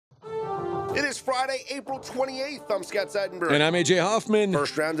It is Friday, April 28th. I'm Scott Seidenberg. And I'm A.J. Hoffman.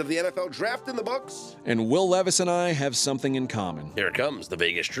 First round of the NFL Draft in the books. And Will Levis and I have something in common. Here it comes, the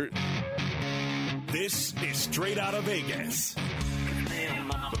Vegas Truth. This is Straight Out of Vegas.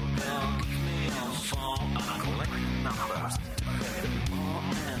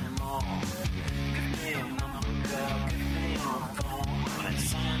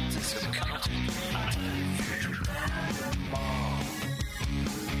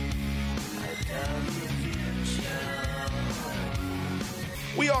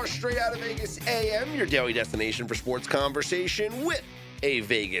 We are Straight Out of Vegas AM, your daily destination for sports conversation with a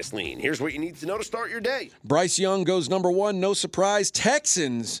Vegas lean. Here's what you need to know to start your day. Bryce Young goes number one. No surprise.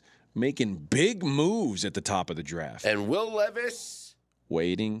 Texans making big moves at the top of the draft. And Will Levis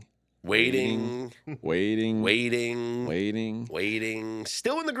Waiting. Still in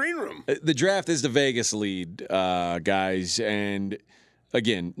the green room. The draft is the Vegas lead, guys. And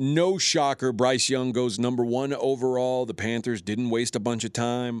again, no shocker. Bryce Young goes number one overall. The Panthers didn't waste a bunch of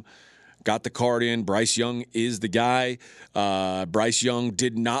time. Got the card in. Bryce Young is the guy. Bryce Young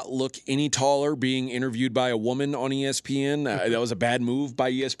did not look any taller being interviewed by a woman on ESPN. That was a bad move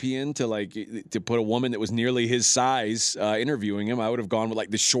by ESPN to put a woman that was nearly his size interviewing him. I would have gone with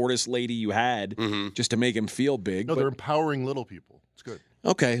the shortest lady you had just to make him feel big. No, they're empowering little people. It's good.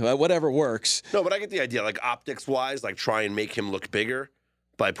 Okay, whatever works. No, but I get the idea. Optics-wise, try and make him look bigger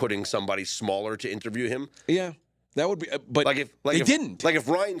by putting somebody smaller to interview him. Yeah. That would be, but they didn't. If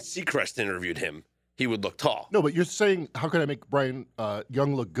Ryan Seacrest interviewed him, he would look tall. No, but you're saying, how can I make Brian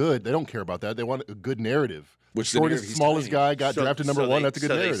Young look good? They don't care about that. They want a good narrative. Which shortest, smallest guy got drafted number one. That's a good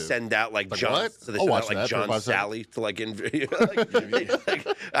narrative. They send out John. What? So they send out John Sally to I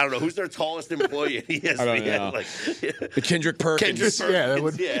don't know who's their tallest employee at ESPN. I don't know. Kendrick Perkins. Yeah, that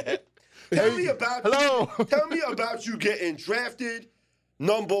would. Yeah. Tell me about you getting drafted.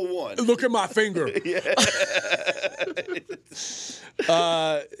 Number one. Look at my finger.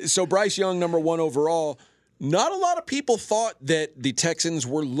 So Bryce Young, number one overall. Not a lot of people thought that the Texans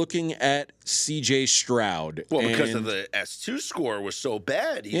were looking at C.J. Stroud. Well, because of the S2 score was so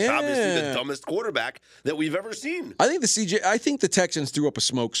bad. He's obviously the dumbest quarterback that we've ever seen. I think the Texans threw up a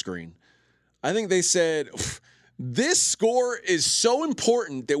smokescreen. I think they said, this score is so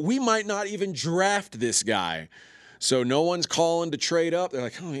important that we might not even draft this guy. So no one's calling to trade up. They're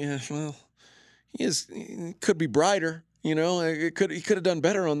like, oh yeah, well, he could be brighter. He could have done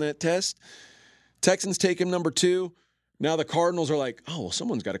better on that test. Texans take him number two. Now the Cardinals are like, oh, well,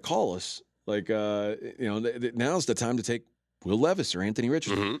 someone's got to call us. Now's the time to take Will Levis or Anthony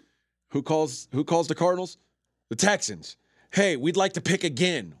Richardson. Mm-hmm. Who calls the Cardinals? The Texans. Hey, we'd like to pick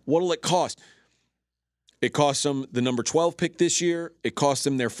again. What'll it cost? It costs them the number 12 pick this year. It costs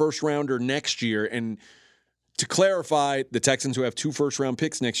them their first rounder next year. And to clarify, the Texans, who have 2 first-round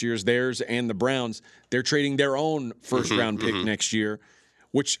picks next year, is theirs and the Browns. They're trading their own first-round pick next year,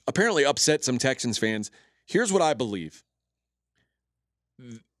 which apparently upset some Texans fans. Here's what I believe.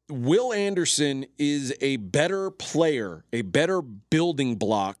 Will Anderson is a better player, a better building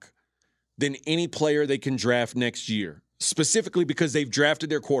block than any player they can draft next year, specifically because they've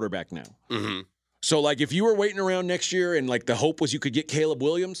drafted their quarterback now. Mm-hmm. So, if you were waiting around next year and, the hope was you could get Caleb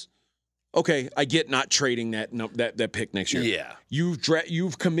Williams – okay, I get not trading that pick next year. Yeah.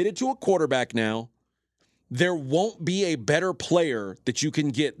 You've committed to a quarterback now. There won't be a better player that you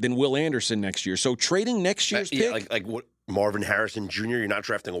can get than Will Anderson next year. So trading next year's pick. Like what, Marvin Harrison Jr., you're not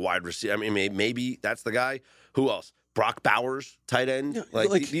drafting a wide receiver. I mean, maybe that's the guy. Who else? Brock Bowers, tight end.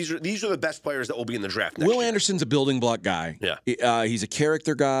 These are the best players that will be in the draft next year. Will Anderson's a building block guy. Yeah. He's a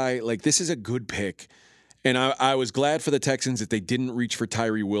character guy. This is a good pick. And I was glad for the Texans that they didn't reach for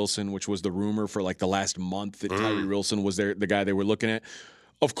Tyree Wilson, which was the rumor for the last month that Tyree Wilson was the guy they were looking at.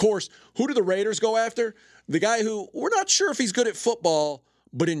 Of course, who do the Raiders go after? The guy who we're not sure if he's good at football,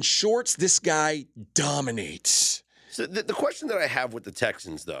 but in shorts, this guy dominates. So the question that I have with the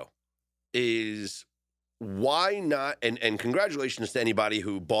Texans, though, is why not? And congratulations to anybody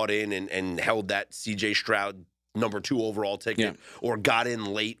who bought in and held that C.J. Stroud number 2 overall ticket or got in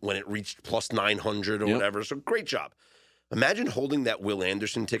late when it reached plus 900 or whatever. So great job. Imagine holding that Will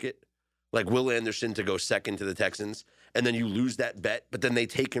Anderson ticket, Will Anderson to go second to the Texans, and then you lose that bet, but then they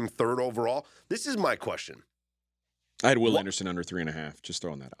take him 3rd overall. This is my question. I had Will Anderson under 3.5. Just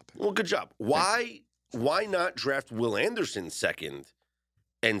throwing that out there. Well, good job. Why not draft Will Anderson 2nd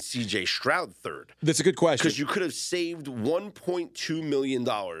and C.J. Stroud 3rd? That's a good question. Because you could have saved $1.2 million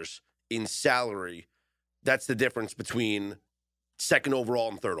in salary. That's the difference between 2nd overall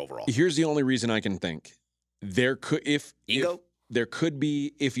and 3rd overall. Here's the only reason I can think. There could ego. There could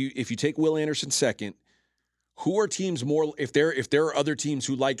be if you take Will Anderson 2nd, who are teams more if there are other teams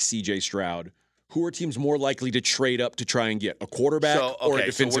who like CJ Stroud, who are teams more likely to trade up to try and get a quarterback or a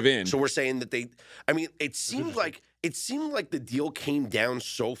defensive end? So we're saying that it seemed like the deal came down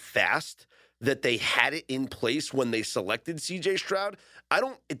so fast that they had it in place when they selected CJ Stroud.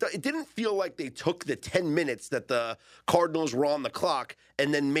 It didn't feel like they took the 10 minutes that the Cardinals were on the clock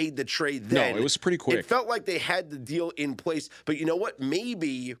and then made the trade then. No, it was pretty quick. It felt like they had the deal in place. But you know what?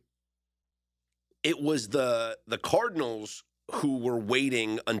 Maybe it was the Cardinals who were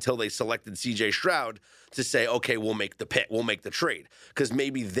waiting until they selected CJ Stroud to say, okay, we'll make the pick, we'll make the trade. Because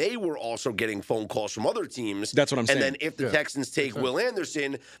maybe they were also getting phone calls from other teams. That's what I'm saying. And then if the Texans take Will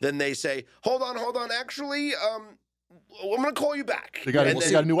Anderson, then they say, hold on, actually, I'm going to call you back. They got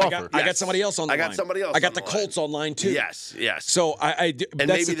a new offer. I got somebody else on the line. I got somebody else. I got the Colts online too. Yes. So and that's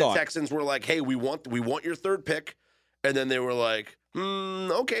maybe the Texans were like, hey, we want your third pick. And then they were like,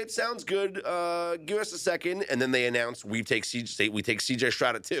 okay, it sounds good. Give us a second. And then they announced we take CJ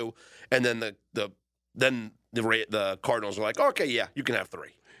Stroud at 2. And then the Cardinals were like, okay, yeah, you can have 3.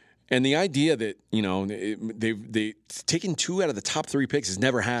 And the idea that they've taken 2 out of the top 3 picks has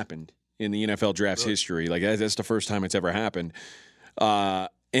never happened in the NFL draft's history. Like that's the first time it's ever happened.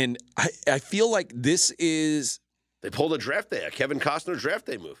 And I feel like this is they pulled a draft day, a Kevin Costner draft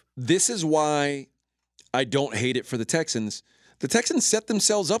day move. This is why I don't hate it for the Texans. The Texans set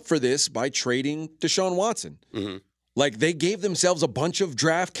themselves up for this by trading Deshaun Watson. Mm-hmm. Like they gave themselves a bunch of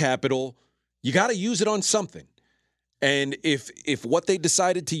draft capital. You got to use it on something. And if what they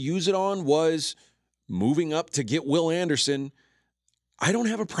decided to use it on was moving up to get Will Anderson, I don't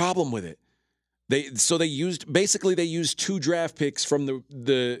have a problem with it. They used 2 draft picks from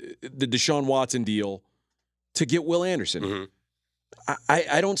the Deshaun Watson deal to get Will Anderson. Mm-hmm.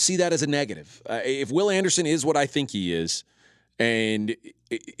 I don't see that as a negative. If Will Anderson is what I think he is, and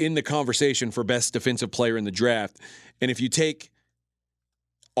in the conversation for best defensive player in the draft, and if you take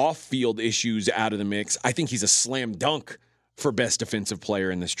off-field issues out of the mix, I think he's a slam dunk for best defensive player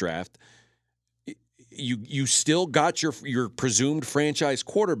in this draft. You still got your presumed franchise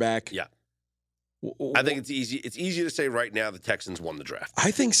quarterback. Yeah. I think it's easy. It's easy to say right now the Texans won the draft. I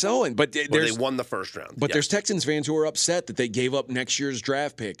think so, but they won the first round. But there's Texans fans who are upset that they gave up next year's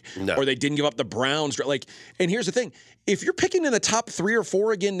draft pick, No. or they didn't give up the Browns. And here's the thing: if you're picking in the top 3 or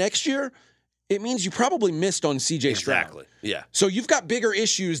 4 again next year, it means you probably missed on CJ Stroud. Exactly. Yeah. So you've got bigger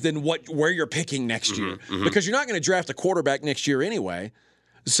issues than where you're picking next year, because you're not going to draft a quarterback next year anyway.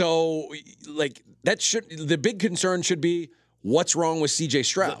 So the big concern should be, what's wrong with CJ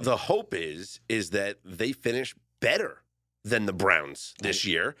Stroud? The hope is that they finish better than the Browns this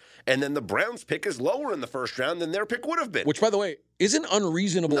year, and then the Browns pick is lower in the first round than their pick would have been. Which, by the way, isn't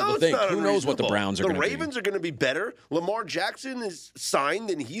unreasonable to think. Who knows what the Browns are going to be? The Ravens are going to be better. Lamar Jackson is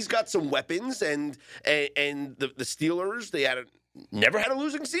signed, and he's got some weapons, and the Steelers, they never had a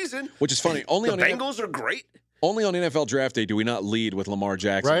losing season. Which is funny. The Bengals are great. Only on NFL Draft Day do we not lead with Lamar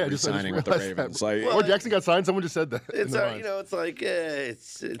Jackson signing with the Ravens. Lamar Jackson got signed. Someone just said that. It's it's like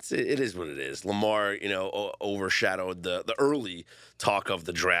it is what it is. Lamar, overshadowed the early talk of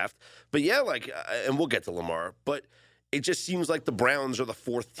the draft. But yeah, and we'll get to Lamar. But it just seems like the Browns are the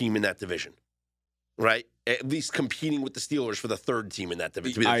 4th team in that division, right? At least competing with the Steelers for the 3rd team in that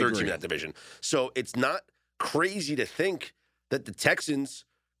division. To be the 3rd team in that division. So it's not crazy to think that the Texans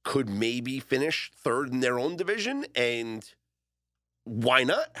could maybe finish 3rd in their own division, and why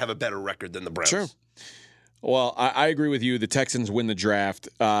not have a better record than the Browns? Sure. Well, I agree with you. The Texans win the draft.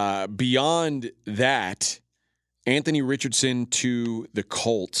 Beyond that, Anthony Richardson to the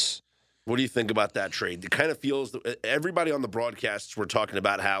Colts. What do you think about that trade? It kind of feels everybody on the broadcasts were talking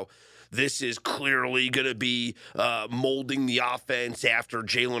about how this is clearly going to be molding the offense after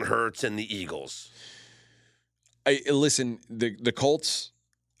Jalen Hurts and the Eagles. Listen, the Colts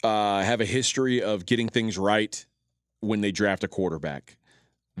have a history of getting things right when they draft a quarterback.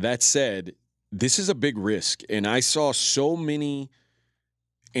 That said, this is a big risk, and I saw so many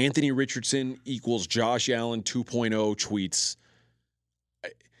Anthony Richardson equals Josh Allen 2.0 tweets.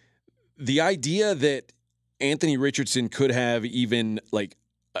 The idea that Anthony Richardson could have even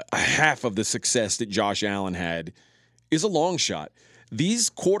a half of the success that Josh Allen had is a long shot.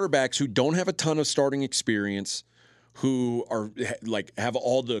 These quarterbacks who don't have a ton of starting experience, who are have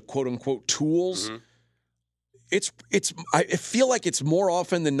all the quote unquote tools, I feel like it's more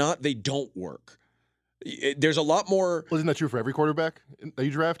often than not they don't work. There's a lot more. Well, isn't that true for every quarterback that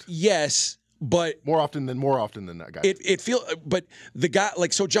you draft? Yes, but more often than that guy. But the guy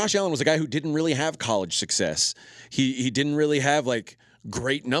so Josh Allen was a guy who didn't really have college success. He didn't really have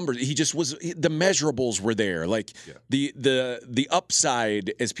great numbers. He just was. The measurables were there. The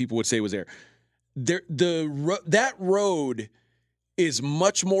upside, as people would say, was there. that road is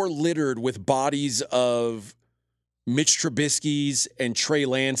much more littered with bodies of Mitch Trubisky's and Trey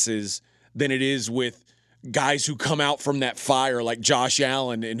Lance's than it is with guys who come out from that fire like Josh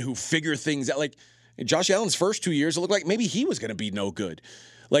Allen and who figure things out. Like in Josh Allen's first 2 years, it looked like maybe he was going to be no good.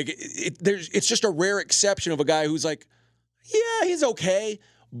 Like it's just a rare exception of a guy who's like, yeah, he's okay,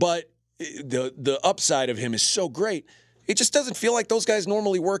 but the upside of him is so great. It just doesn't feel like those guys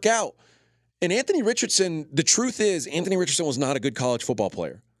normally work out. And Anthony Richardson, the truth is, Anthony Richardson was not a good college football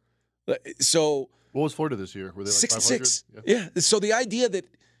player. So what was Florida this year? Were they like 66? 500? Yeah. So the idea that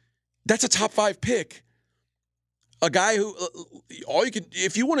that's a top 5 pick, a guy who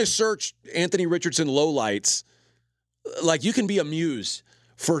if you want to search Anthony Richardson lowlights, like you can be amused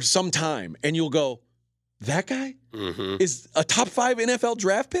for some time, and you'll go, that guy is a top 5 NFL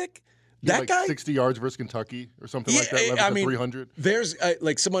draft pick. That like guy, 60 yards versus Kentucky or something like that. I mean, 300. There's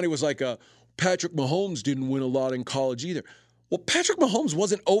like somebody was like, Patrick Mahomes didn't win a lot in college either. Well, Patrick Mahomes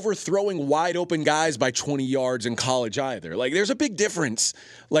wasn't overthrowing wide open guys by 20 yards in college either. Like, there's a big difference,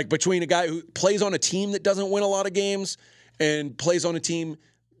 like between a guy who plays on a team that doesn't win a lot of games and plays on a team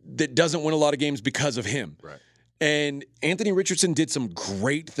that doesn't win a lot of games because of him. Right. And Anthony Richardson did some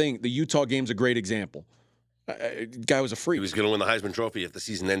great things. The Utah game's a great example. Guy was a freak. He was going to win the Heisman Trophy if the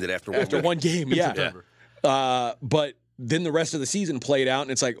season ended after one game. Yeah. September. But then the rest of the season played out,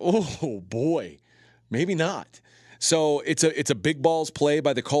 and it's like, oh boy, maybe not. So it's a big balls play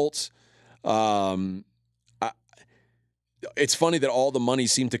by the Colts. It's funny that all the money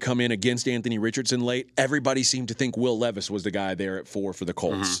seemed to come in against Anthony Richardson late. Everybody seemed to think Will Levis was the guy there at 4 for the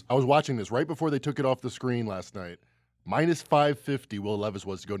Colts. I was watching this right before they took it off the screen last night. Minus 550 Will Levis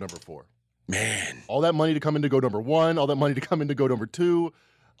was to go number 4. Man. All that money to come in to go number 1, all that money to come in to go number 2.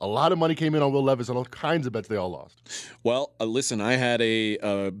 A lot of money came in on Will Levis, and all kinds of bets they all lost. Well, listen, I had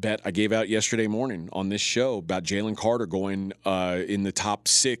a bet I gave out yesterday morning on this show about Jalen Carter going in the top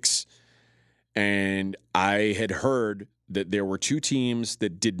 6, and I had heard that there were 2 teams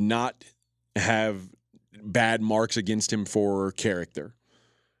that did not have bad marks against him for character.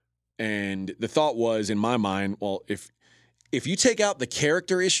 And the thought was, in my mind, well, if you take out the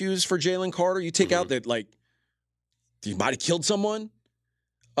character issues for Jalen Carter, you take out that, like, he might have killed someone.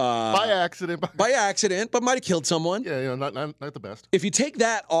 By accident, but might have killed someone. Yeah, not the best. If you take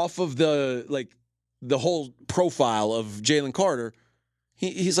that off of the whole profile of Jalen Carter,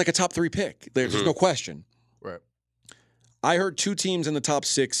 he's like a top 3 pick. There's no question. Right. I heard 2 teams in the top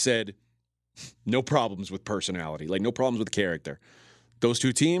 6 said no problems with personality, like no problems with character. Those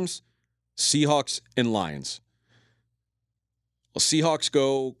 2 teams, Seahawks and Lions. Well, Seahawks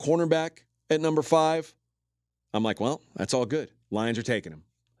go cornerback at number 5. I'm like, well, that's all good. Lions are taking him.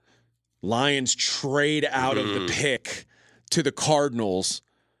 Lions trade out of the pick to the Cardinals,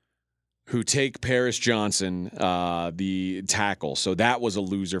 who take Paris Johnson, the tackle. So that was a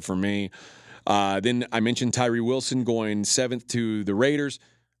loser for me. Then I mentioned Tyree Wilson going 7th to the Raiders.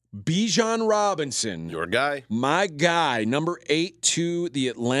 Bijan Robinson. Your guy. My guy, number 8 to the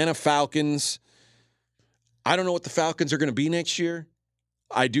Atlanta Falcons. I don't know what the Falcons are going to be next year.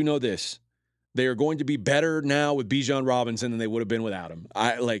 I do know this. They are going to be better now with Bijan Robinson than they would have been without him.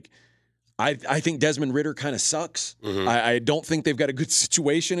 I think Desmond Ridder kind of sucks. I don't think they've got a good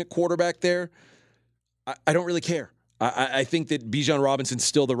situation at quarterback there. I don't really care. I think that Bijan Robinson's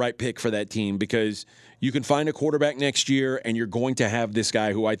still the right pick for that team because you can find a quarterback next year and you're going to have this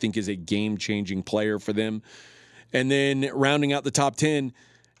guy who I think is a game-changing player for them. And then rounding out the top 10,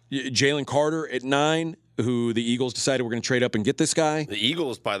 Jalen Carter at 9, who the Eagles decided we're going to trade up and get this guy. The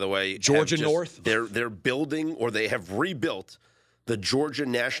Eagles, by the way, Georgia North. They're building, or they have rebuilt the Georgia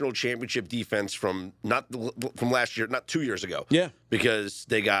National Championship defense from last year, not 2 years ago. Yeah, because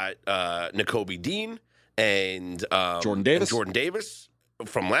they got Nakobe Dean and Jordan Davis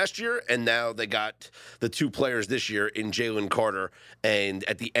from last year, and now they got the 2 players this year in Jalen Carter, and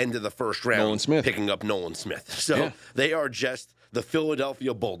at the end of the first round, picking up Nolan Smith. So they are just the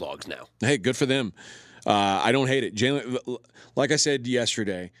Philadelphia Bulldogs now. Hey, good for them. I don't hate it. Jalen, like I said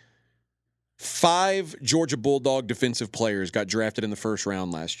yesterday, 5 Georgia Bulldog defensive players got drafted in the first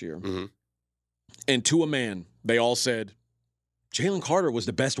round last year. And to a man, they all said, Jalen Carter was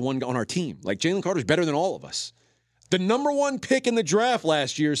the best one on our team. Like, Jalen Carter's better than all of us. The number 1 pick in the draft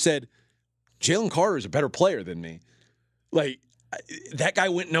last year said, Jalen Carter is a better player than me. Like, that guy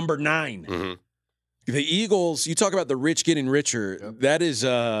went number 9. The Eagles, you talk about the rich getting richer. Yep. That is,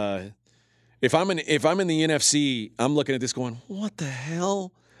 if I'm in the NFC, I'm looking at this going, what the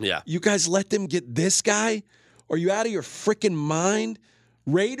hell? Yeah. You guys let them get this guy? Are you out of your freaking mind?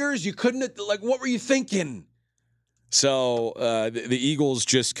 Raiders, you couldn't have, what were you thinking? So the Eagles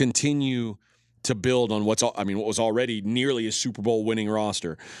just continue to build on what was already nearly a Super Bowl winning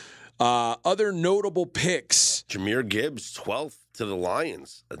roster. Other notable picks. Jahmyr Gibbs, 12th to the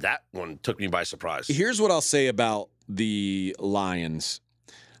Lions. That one took me by surprise. Here's what I'll say about the Lions.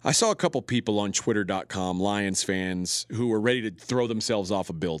 I saw a couple people on Twitter.com, Lions fans, who were ready to throw themselves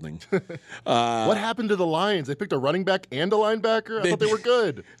off a building. What happened to the Lions? They picked a running back and a linebacker? I thought they were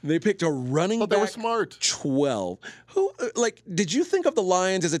good. They picked a running back. They were smart. 12. Who, did you think of the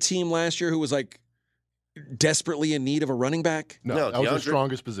Lions as a team last year who was, desperately in need of a running back? No, that was their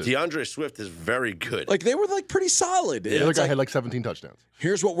strongest position. DeAndre Swift is very good. They were, pretty solid. The other guy had, 17 touchdowns.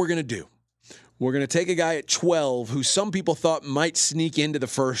 Here's what we're going to do. We're going to take a guy at 12 who some people thought might sneak into the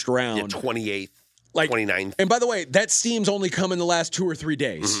first round. Yeah, 28th, 29th. And by the way, that steam's only come in the last 2 or 3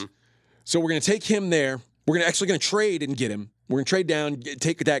 days. Mm-hmm. So we're going to take him there. We're going to trade and get him. We're going to trade down,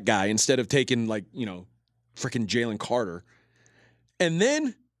 take that guy instead of taking, freaking Jalen Carter. And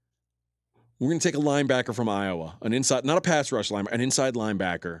then we're going to take a linebacker from Iowa, an inside, not a pass rush linebacker, an inside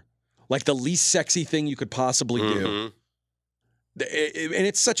linebacker, the least sexy thing you could possibly do. And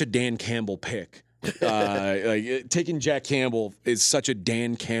it's such a Dan Campbell pick. Taking Jack Campbell is such a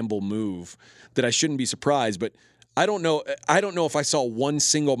Dan Campbell move that I shouldn't be surprised. But I don't know if I saw one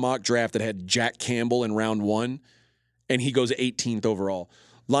single mock draft that had Jack Campbell in round 1, and he goes 18th overall.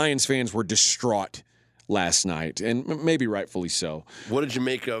 Lions fans were distraught last night, and maybe rightfully so. What did you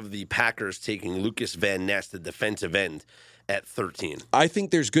make of the Packers taking Lucas Van Ness, the defensive end, at 13? I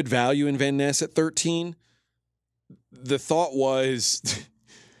think there's good value in Van Ness at 13. The thought was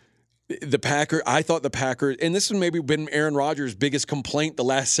I thought the Packers, and this has maybe been Aaron Rodgers' biggest complaint the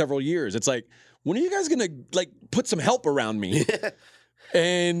last several years. It's when are you guys going to put some help around me?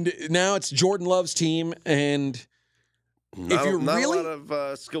 And now it's Jordan Love's team, and not a lot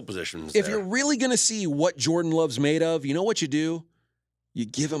of skill positions. If you're really going to see what Jordan Love's made of, you know what you do? You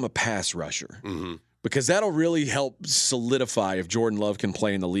give him a pass rusher. Mm-hmm. Because that'll really help solidify if Jordan Love can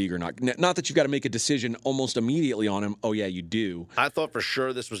play in the league or not. Not that you've got to make a decision almost immediately on him. Oh, yeah, you do. I thought for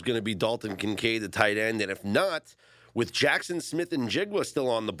sure this was going to be Dalton Kincaid, the tight end. And if not, with Jackson Smith and Jigba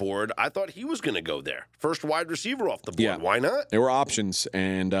still on the board, I thought he was going to go there. First wide receiver off the board. Yeah. Why not? There were options.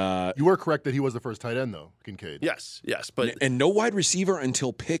 And you were correct that he was the first tight end, though, Kincaid. Yes. But and no wide receiver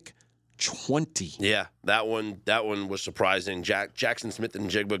until pick 20. Yeah, that one was surprising. Jackson Smith and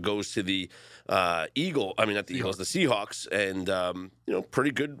Jigba goes to the Eagles, the Seahawks, and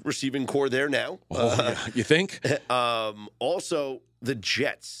pretty good receiving core there now. You think? Also, the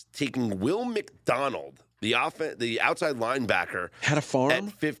Jets taking Will McDonald, the outside linebacker, had a farm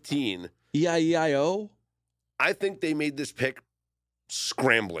at 15. EIEIO. I think they made this pick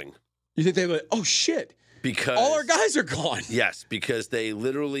scrambling. You think they were? Oh shit! Because all our guys are gone. Yes, because there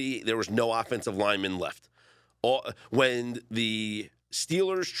was no offensive lineman left. When the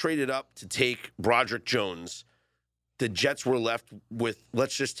Steelers traded up to take Broderick Jones, the Jets were left with,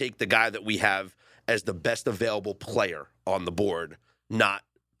 let's just take the guy that we have as the best available player on the board, not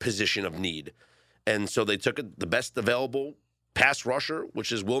position of need. And so they took the best available pass rusher,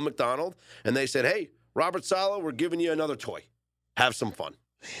 which is Will McDonald, and they said, hey, Robert Saleh, we're giving you another toy. Have some fun.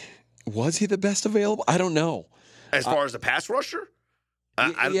 Was he the best available? I don't know. As far as the pass rusher?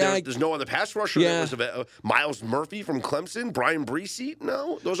 There's no other pass rusher. Yeah. There was Miles Murphy from Clemson, Brian Breesy.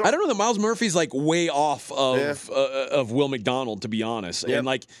 No, those are. I don't know that Miles Murphy's way off of Will McDonald, to be honest. Yep.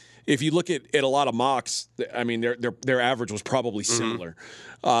 And if you look at a lot of mocks, their average was probably similar.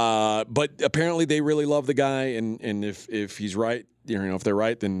 Mm-hmm. But apparently they really love the guy, and if he's right, if they're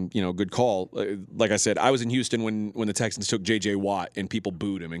right, then good call. Like I said, I was in Houston when the Texans took J.J. Watt and people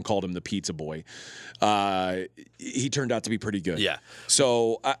booed him and called him the pizza boy. He turned out to be pretty good. Yeah.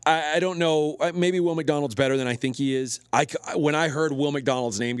 So I don't know. Maybe Will McDonald's better than I think he is. When I heard Will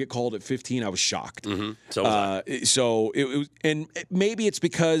McDonald's name get called at 15, I was shocked. Mm-hmm. So was I. So it was, and maybe it's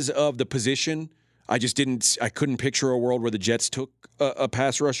because of the position. I couldn't picture a world where the Jets took a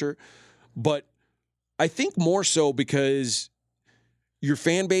pass rusher, but I think more so because your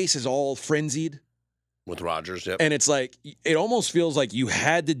fan base is all frenzied with Rodgers, yep. And it's it almost feels like you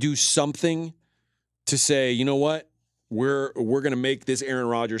had to do something to say, you know what, we're going to make this Aaron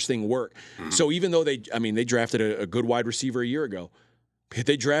Rodgers thing work. Mm-hmm. So even though they drafted a good wide receiver a year ago, if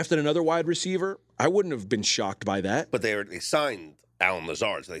they drafted another wide receiver, I wouldn't have been shocked by that. But they signed Allen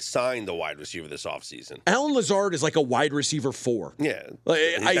Lazard, so they signed the wide receiver this offseason. Allen Lazard is like a wide receiver 4. Yeah.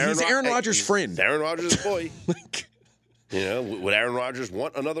 He's Aaron Rodgers' friend. He's Aaron Rodgers' boy. Would Aaron Rodgers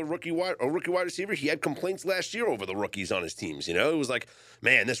want another rookie wide receiver? He had complaints last year over the rookies on his teams. It was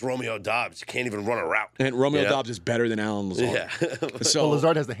man, this Romeo Doubs can't even run a route. And Romeo Doubs is better than Allen Lazard. Yeah. So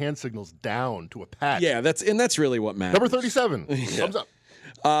Lazard has the hand signals down to a patch. Yeah, that's really what matters. Number 37. Thumbs up.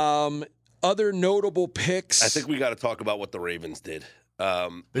 Other notable picks. I think we got to talk about what the Ravens did.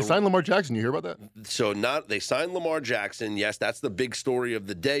 They signed Lamar Jackson. You hear about that? So they signed Lamar Jackson. Yes, that's the big story of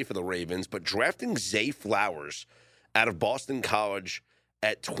the day for the Ravens. But drafting Zay Flowers out of Boston College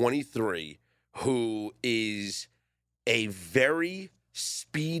at 23, who is a very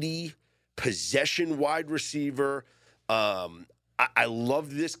speedy possession wide receiver. I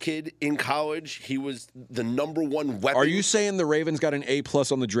loved this kid in college. He was the number one weapon. Are you saying the Ravens got an A+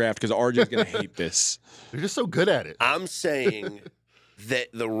 on the draft? Because RJ's going to hate this. They're just so good at it. I'm saying that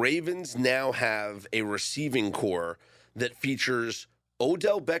the Ravens now have a receiving core that features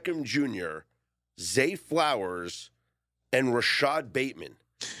Odell Beckham Jr., Zay Flowers, and Rashad Bateman.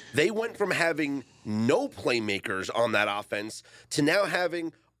 They went from having no playmakers on that offense to now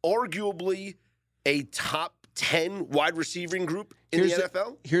having arguably a top 10 wide receiving group in the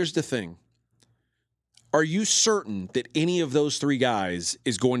NFL? Here's the thing. Are you certain that any of those three guys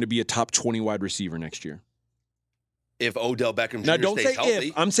is going to be a top 20 wide receiver next year? If Odell Beckham Jr. Now, don't stays say healthy.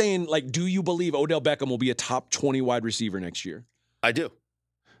 if. I'm saying, like, do you believe Odell Beckham will be a top 20 wide receiver next year? I do.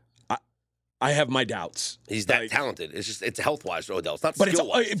 I have my doubts. He's that talented. It's just health-wise, Odell. It's not But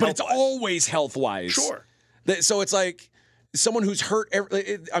skill-wise. it's always health-wise. Sure. So it's like someone who's hurt.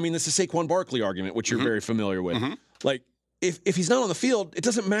 I mean, this is the Saquon Barkley argument, which you're very familiar with. Like, if he's not on the field, it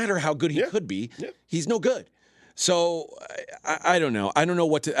doesn't matter how good he could be. Yeah. He's no good. So I don't know. I don't know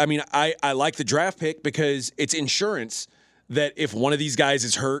what to. I mean, I like the draft pick because it's insurance that if one of these guys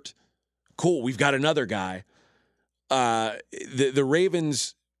is hurt, cool, we've got another guy. The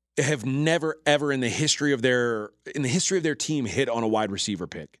Ravens have never ever in the history of their team hit on a wide receiver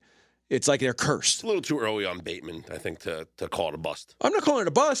pick. It's like they're cursed. It's a little too early on Bateman, I think, to call it a bust. I'm not calling it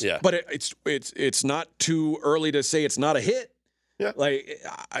a bust, but it's not too early to say it's not a hit. Yeah. Like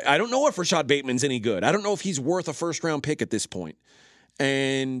I don't know if Rashad Bateman's any good. I don't know if he's worth a first-round pick at this point.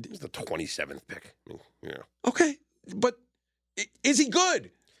 And he's the 27th pick. I mean, okay, but is he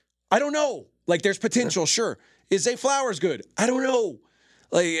good? I don't know. Like, there's potential, sure. Is Zay Flowers good? I don't know.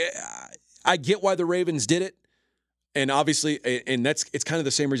 Like, I get why the Ravens did it. And obviously, and it's kind of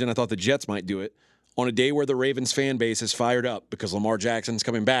the same reason I thought the Jets might do it. On a day where the Ravens fan base is fired up because Lamar Jackson's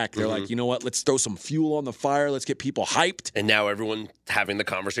coming back, they're like, you know what? Let's throw some fuel on the fire. Let's get people hyped. And now everyone having the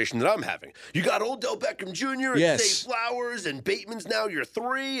conversation that I'm having. You got Odell Beckham Jr. and Zay Flowers, and Bateman's now your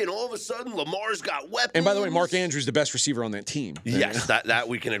 3, and all of a sudden Lamar's got weapons. And by the way, Mark Andrews the best receiver on that team. Yes, that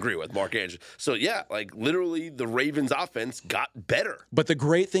we can agree with, Mark Andrews. So yeah, like literally the Ravens offense got better. But the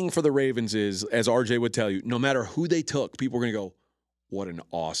great thing for the Ravens is, as RJ would tell you, no matter who they took, people are going to go, what an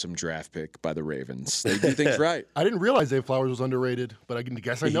awesome draft pick by the Ravens. They do things right. I didn't realize Zay Flowers was underrated, but I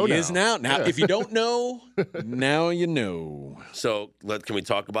guess I know now. He is now. Now, if you don't know, now you know. So can we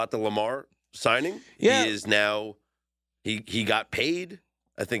talk about the Lamar signing? Yeah. He is now, he got paid.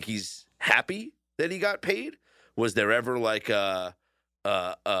 I think he's happy that he got paid. Was there ever like a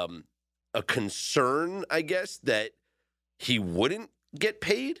concern, I guess, that he wouldn't get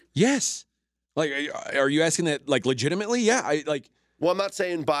paid? Yes. Like, are you asking that like legitimately? Yeah. Well, I'm not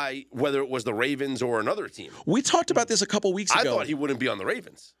saying by whether it was the Ravens or another team. We talked about this a couple weeks ago. I thought he wouldn't be on the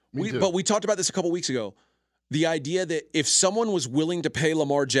Ravens. But we talked about this a couple weeks ago. The idea that if someone was willing to pay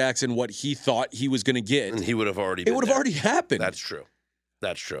Lamar Jackson what he thought he was going to get, and he would have already it would have already happened. That's true.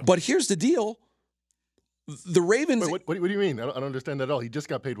 But here's the deal. The Ravens... Wait, what do you mean? I don't understand that at all. He just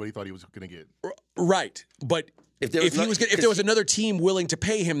got paid what he thought he was going to get. Right. But... If there was another team willing to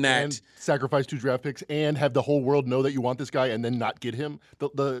pay him that, and sacrifice 2 draft picks and have the whole world know that you want this guy and then not get him,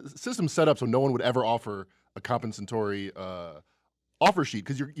 the system's set up so no one would ever offer a compensatory offer sheet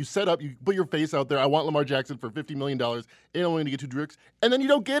because you set up, you put your face out there. I want Lamar Jackson for $50 million, and I'm only going to get 2 drafts, and then you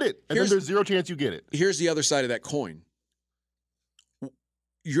don't get it, and then there's zero chance you get it. Here's the other side of that coin.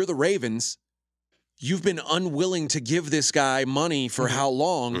 You're the Ravens. You've been unwilling to give this guy money for how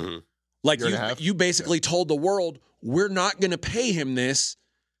long? Mm-hmm. Like you basically told the world, we're not going to pay him this.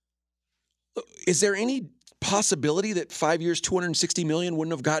 Is there any possibility that 5 years, $260 million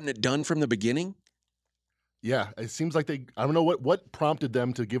wouldn't have gotten it done from the beginning? Yeah, it seems like I don't know what prompted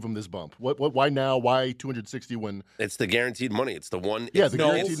them to give him this bump. Why now? Why 260 when it's the guaranteed money? It's the one. Yeah, the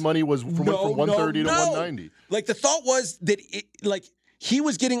guaranteed money was from 130 to 190. Like the thought was that he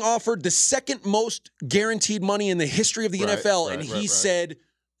was getting offered the second most guaranteed money in the history of the NFL, and he said,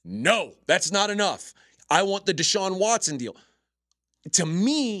 no, that's not enough. I want the Deshaun Watson deal. To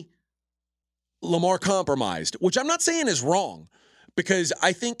me, Lamar compromised, which I'm not saying is wrong, because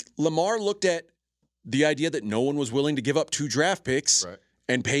I think Lamar looked at the idea that no one was willing to give up 2 draft picks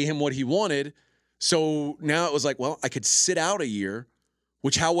and pay him what he wanted. So now it was like, well, I could sit out a year,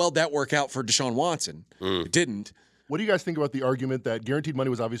 which how well that work out for Deshaun Watson? It didn't. What do you guys think about the argument that guaranteed money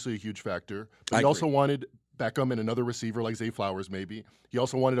was obviously a huge factor, but I he also agree. wanted Beckham and another receiver like Zay Flowers maybe. He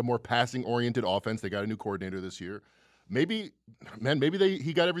also wanted a more passing-oriented offense. They got a new coordinator this year. Maybe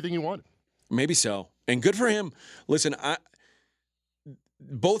he got everything he wanted. Maybe so. And good for him. Listen,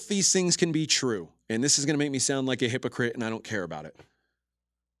 both these things can be true. And this is going to make me sound like a hypocrite, and I don't care about it.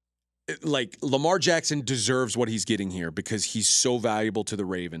 Like, Lamar Jackson deserves what he's getting here because he's so valuable to the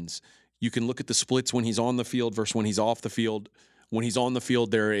Ravens. You can look at the splits when he's on the field versus when he's off the field. When he's on the field,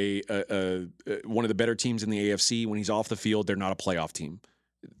 they're one of the better teams in the AFC. When he's off the field, they're not a playoff team.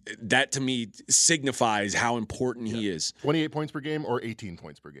 That, to me, signifies how important he is. 28 points per game or 18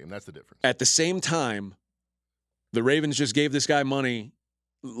 points per game. That's the difference. At the same time, the Ravens just gave this guy money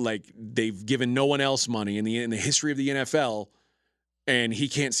like they've given no one else money in the history of the NFL, and he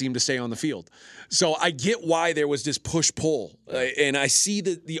can't seem to stay on the field. So I get why there was this push-pull, and I see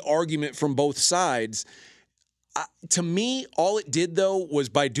the argument from both sides. To me, all it did, though, was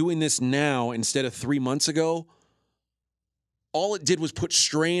by doing this now instead of 3 months ago, all it did was put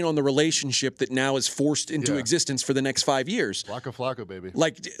strain on the relationship that now is forced into existence for the next 5 years. Flacco, baby.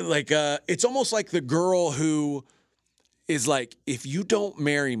 Like, it's almost like the girl who is like, if you don't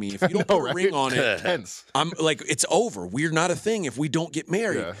marry me, if you don't put a ring on it, Tense. I'm like, it's over. We're not a thing if we don't get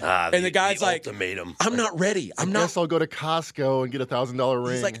married. And the guy's like, ultimatum. I'm not ready. I guess I'll go to Costco and get $1,000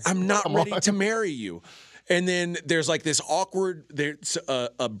 ring. He's like, I'm not ready to marry you. And then there's like this awkward, there's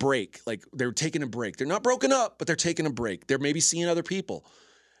a break. Like, they're taking a break. They're not broken up, but they're taking a break. They're maybe seeing other people.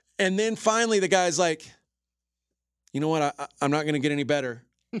 And then finally the guy's like, you know what? I'm not going to get any better.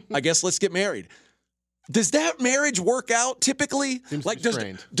 I guess let's get married. Does that marriage work out typically? Seems like,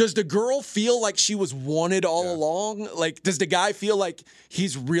 strained. does the girl feel like she was wanted all along? Like, does the guy feel like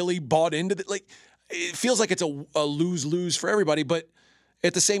he's really bought into it? Like, it feels like it's a lose-lose for everybody, but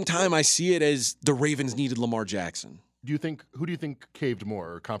at the same time, I see it as the Ravens needed Lamar Jackson. Who do you think caved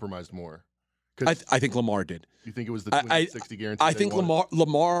more or compromised more? I think Lamar did. You think it was the 260 guarantee? I think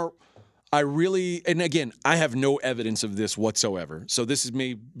Lamar, I really, and again, I have no evidence of this whatsoever. So this is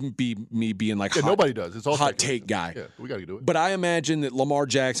me being like, nobody does. It's all hot speculation. take guy. Yeah, we got to do it. But I imagine that Lamar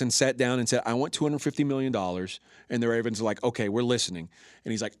Jackson sat down and said, I want $250 million. And the Ravens are like, okay, we're listening.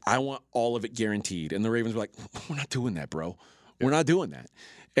 And he's like, I want all of it guaranteed. And the Ravens were like, we're not doing that, bro. We're not doing that.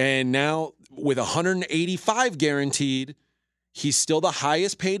 And now with 185 guaranteed, he's still the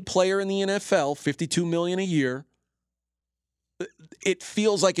highest paid player in the NFL, $52 million a year. It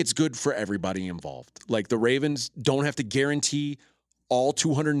feels like it's good for everybody involved. Like, the Ravens don't have to guarantee all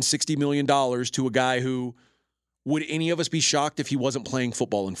 $260 million to a guy who, would any of us be shocked if he wasn't playing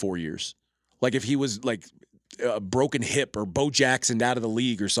football in 4 years? Like, if he was like a broken hip or Bo Jackson out of the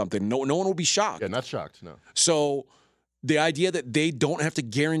league or something, no one would be shocked. Yeah, not shocked, no. So the idea that they don't have to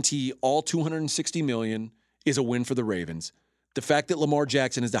guarantee all $260 million is a win for the Ravens. The fact that Lamar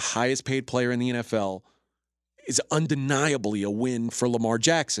Jackson is the highest paid player in the NFL is undeniably a win for Lamar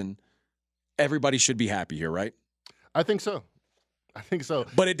Jackson. Everybody should be happy here, right? I think so.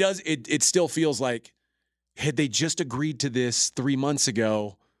 But it still feels like, had they just agreed to this 3 months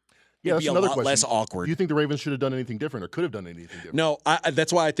ago, Yeah, it'd that's be a another lot question. less awkward. Do you think the Ravens should have done anything different or could have done anything different? No,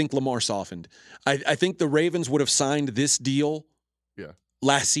 that's why I think Lamar softened. I think the Ravens would have signed this deal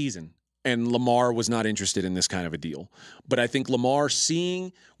last season, and Lamar was not interested in this kind of a deal. But I think Lamar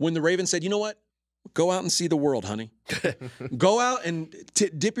seeing when the Ravens said, you know what? Go out and see the world, honey. Go out and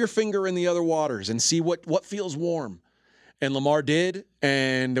dip your finger in the other waters and see what feels warm. And Lamar did,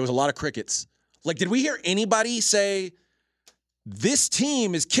 and there was a lot of crickets. Like, did we hear anybody say, this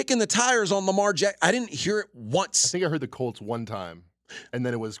team is kicking the tires on Lamar Jackson? I didn't hear it once. I think I heard the Colts one time, and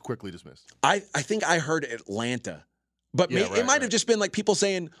then it was quickly dismissed. I think I heard Atlanta. But it might have just been like people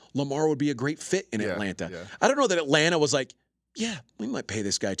saying Lamar would be a great fit in Atlanta. Yeah. I don't know that Atlanta was like, yeah, we might pay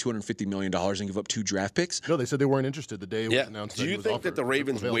this guy $250 million and give up 2 draft picks. No, they said they weren't interested the day it was announced. Do you think that the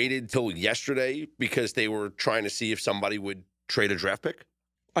Ravens waited till yesterday because they were trying to see if somebody would trade a draft pick?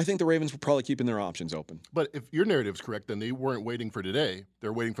 I think the Ravens were probably keeping their options open. But if your narrative's correct, then they weren't waiting for today.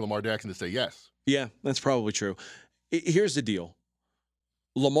 They're waiting for Lamar Jackson to say yes. Yeah, that's probably true. Here's the deal.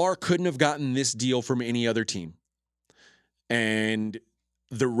 Lamar couldn't have gotten this deal from any other team. And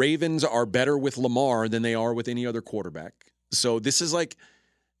the Ravens are better with Lamar than they are with any other quarterback. So this is like,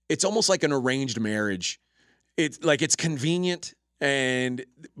 it's almost like an arranged marriage. It's convenient and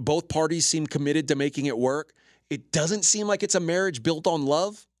both parties seem committed to making it work. It doesn't seem like it's a marriage built on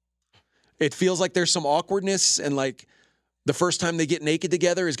love. It feels like there's some awkwardness and like the first time they get naked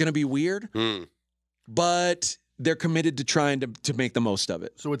together is going to be weird. But they're committed to trying to make the most of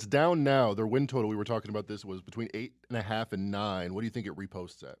it. So it's down now. Their win total, we were talking about this, was between 8.5 and 9. What do you think it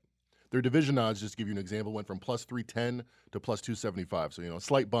reposts at? Their division odds, just to give you an example, went from plus 310 to plus 275. So, a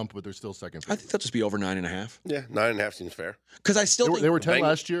slight bump, but they're still second. I think they'll just be over 9.5. Yeah, 9.5 seems fair. Because I still They were 10 Bengals-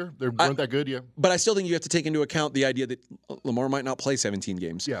 last year. They weren't that good, yeah. But I still think you have to take into account the idea that Lamar might not play 17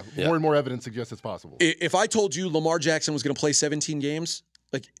 games. Yeah, more and more evidence suggests it's possible. If I told you Lamar Jackson was going to play 17 games,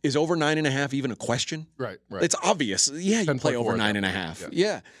 like, is over 9.5 even a question? Right. It's obvious. Yeah, you play over 9.5.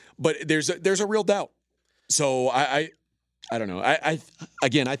 Yeah. But there's a real doubt. So I don't know.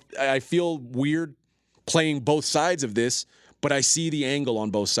 I feel weird playing both sides of this, but I see the angle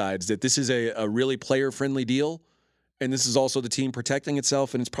on both sides that this is a really player-friendly deal, and this is also the team protecting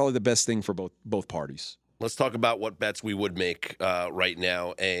itself, and it's probably the best thing for both parties. Let's talk about what bets we would make right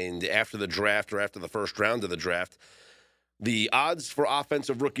now. And after the draft, or after the first round of the draft, the odds for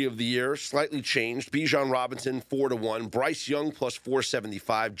Offensive Rookie of the Year slightly changed. Bijan Robinson, 4-1. Bryce Young, plus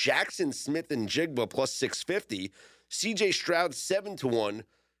 475. Jackson Smith and Jigba, plus 650. C.J. Stroud, 7-1.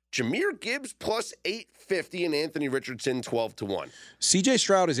 Jahmyr Gibbs, plus 850. And Anthony Richardson, 12-1. C.J.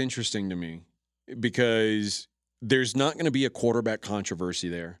 Stroud is interesting to me because there's not going to be a quarterback controversy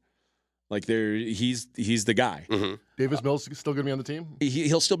there. Like, he's the guy. Mm-hmm. Davis Mills is still going to be on the team?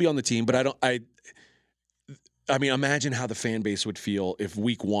 He'll still be on the team, but I mean, imagine how the fan base would feel if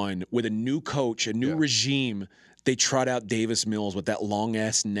week one, with a new coach, a new regime, they trot out Davis Mills with that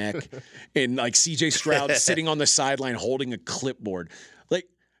long-ass neck and, like, C.J. Stroud sitting on the sideline holding a clipboard. Like,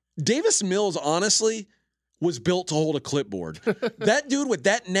 Davis Mills, honestly, was built to hold a clipboard. That dude with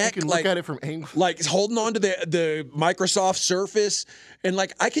that neck, You can look at it from angle. like holding on to the Microsoft Surface, and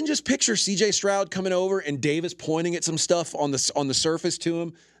like I can just picture C.J. Stroud coming over and Davis pointing at some stuff on the Surface to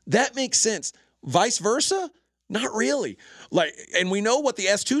him. That makes sense. Vice versa, not really. Like, and we know what the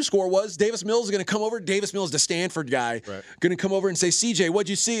S2 score was. Davis Mills is going to come over. Davis Mills, the Stanford guy, going to come over and say, "CJ, what'd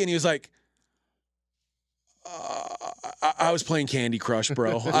you see?" And he was like, I was playing Candy Crush,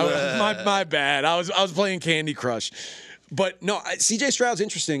 bro. My bad. I was playing Candy Crush. But no, C.J. Stroud's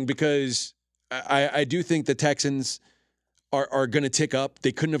interesting because I do think the Texans are going to tick up.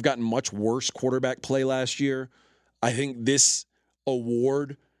 They couldn't have gotten much worse quarterback play last year. I think this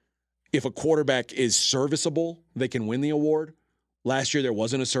award, if a quarterback is serviceable, they can win the award. Last year there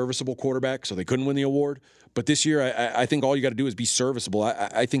wasn't a serviceable quarterback, so they couldn't win the award. But this year, I think all you got to do is be serviceable.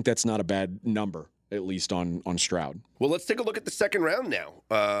 I think that's not a bad number, at least on Stroud. Well, let's take a look at the second round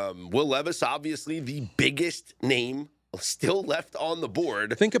now. Will Levis, obviously the biggest name still left on the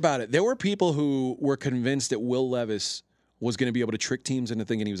board. Think about it. There were people who were convinced that Will Levis was going to be able to trick teams into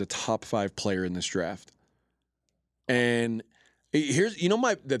thinking he was a top 5 player in this draft. And here's,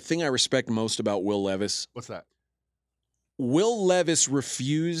 the thing I respect most about Will Levis. What's that? Will Levis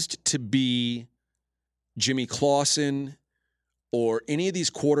refused to be Jimmy Clausen or any of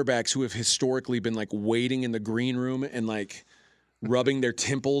these quarterbacks who have historically been like waiting in the green room and like rubbing their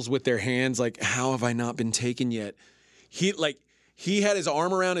temples with their hands, like, how have I not been taken yet? He had his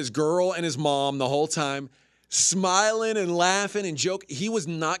arm around his girl and his mom the whole time, smiling and laughing and joking. He was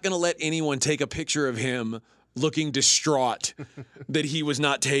not going to let anyone take a picture of him looking distraught that he was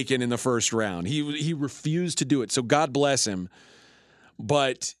not taken in the first round. He refused to do it. So God bless him.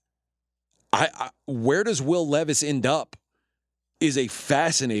 But where does Will Levis end up is a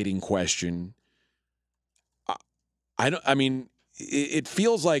fascinating question. It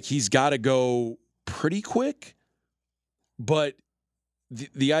feels like he's got to go pretty quick, but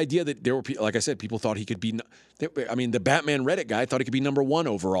the idea that there were, like I said, people thought he could be. The Batman Reddit guy thought he could be number 1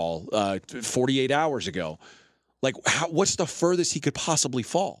 overall 48 hours ago. Like, what's the furthest he could possibly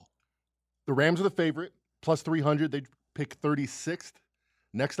fall? The Rams are the favorite, plus 300. They pick 36th.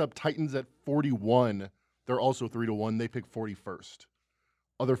 Next up, Titans at 41. They're also 3-1. They pick 41st.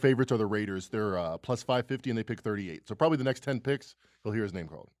 Other favorites are the Raiders. They're plus 550, and they pick 38. So probably the next 10 picks, he'll hear his name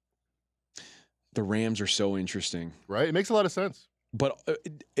called. The Rams are so interesting. Right? It makes a lot of sense. But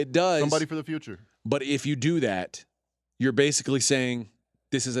it does. Somebody for the future. But if you do that, you're basically saying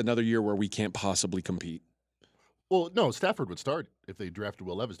this is another year where we can't possibly compete. Well, no, Stafford would start if they drafted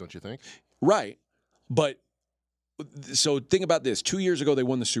Will Levis, don't you think? Right. But so think about this. 2 years ago, they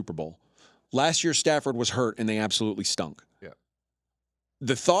won the Super Bowl. Last year, Stafford was hurt, and they absolutely stunk. Yeah.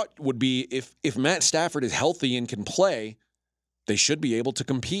 The thought would be if Matt Stafford is healthy and can play, they should be able to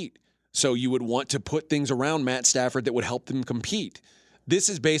compete. So you would want to put things around Matt Stafford that would help them compete. This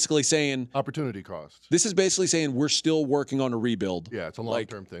is basically saying opportunity cost. This is basically saying we're still working on a rebuild. Yeah, it's a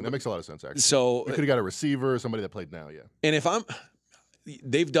long-term thing. That makes a lot of sense, actually. So they could have got a receiver, somebody that played now, yeah. And if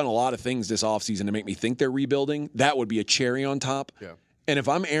they've done a lot of things this offseason to make me think they're rebuilding. That would be a cherry on top. Yeah. And if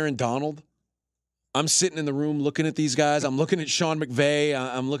I'm Aaron Donald, I'm sitting in the room looking at these guys. I'm looking at Sean McVay.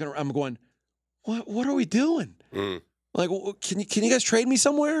 I'm going, what are we doing? Mm. Like, well, can you guys trade me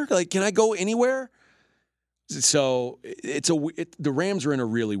somewhere? Like, can I go anywhere? So the Rams are in a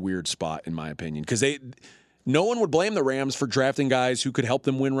really weird spot, in my opinion, because no one would blame the Rams for drafting guys who could help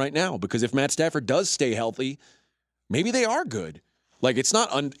them win right now. Because if Matt Stafford does stay healthy, maybe they are good. Like, it's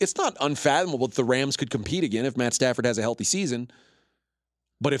not unfathomable that the Rams could compete again if Matt Stafford has a healthy season.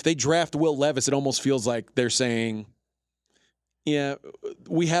 But if they draft Will Levis, it almost feels like they're saying, "Yeah,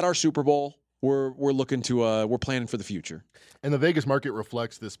 we had our Super Bowl. We're looking to we're planning for the future." And the Vegas market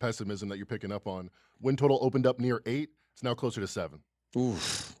reflects this pessimism that you're picking up on. Win total opened up near 8. It's now closer to 7.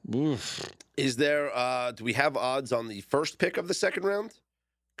 Oof. Is there? Do we have odds on the first pick of the second round?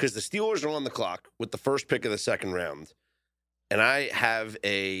 Because the Steelers are on the clock with the first pick of the second round, and I have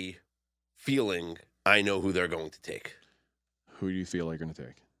a feeling I know who they're going to take. Who do you feel they're going to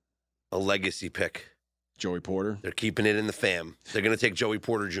take? A legacy pick. Joey Porter? They're keeping it in the fam. They're going to take Joey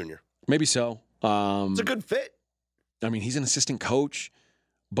Porter Jr. Maybe so. It's a good fit. I mean, he's an assistant coach,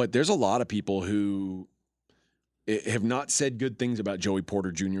 but there's a lot of people who have not said good things about Joey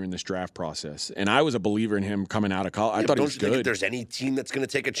Porter Jr. in this draft process. And I was a believer in him coming out of college. I thought he was good. Don't you think if there's any team that's going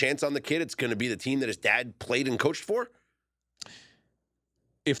to take a chance on the kid, it's going to be the team that his dad played and coached for?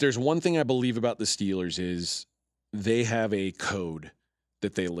 If there's one thing I believe about the Steelers is they have a code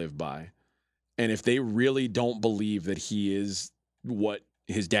that they live by. And if they really don't believe that he is what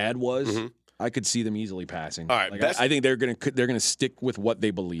his dad was, I could see them easily passing. All right, I think they're gonna stick with what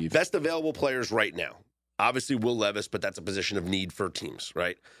they believe. Best available players right now. Obviously, Will Levis, but that's a position of need for teams,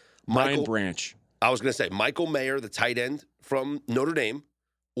 right? Brian Branch. I was going to say Michael Mayer, the tight end from Notre Dame,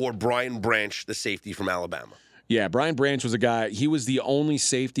 or Brian Branch, the safety from Alabama. Yeah, Brian Branch was a guy. He was the only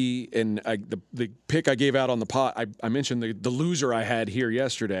safety, and the pick I gave out on the pod. I mentioned the loser I had here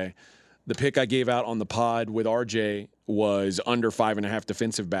yesterday. The pick I gave out on the pod with RJ was under 5.5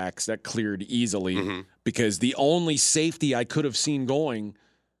 defensive backs. That cleared easily because the only safety I could have seen going,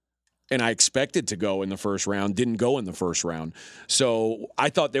 and I expected to go in the first round, didn't go in the first round. So I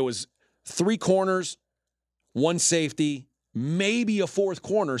thought there was 3 corners, 1 safety, maybe a 4th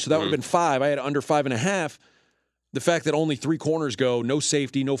corner. So that would have been 5. I had under 5.5. The fact that only 3 corners go, no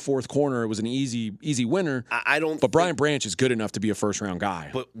safety, no 4th corner, it was an easy winner. But Brian Branch is good enough to be a first-round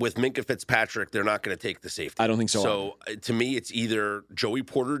guy. But with Minkah Fitzpatrick, they're not going to take the safety. I don't think so. So to me, it's either Joey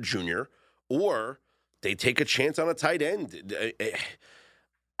Porter Jr. or they take a chance on a tight end.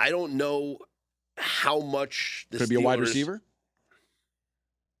 I don't know how much the Could it be a wide receiver?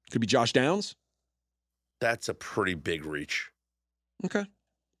 Could it be Josh Downs? That's a pretty big reach. Okay.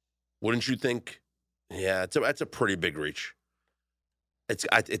 Wouldn't you think? Yeah, that's a pretty big reach. It's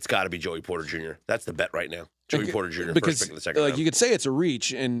got to be Joey Porter Jr. That's the bet right now. Joey Porter Jr. Because, first pick of the second round. You could say it's a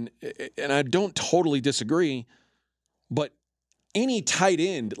reach, and I don't totally disagree, but any tight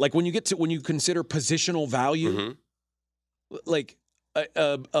end, like when you consider positional value, like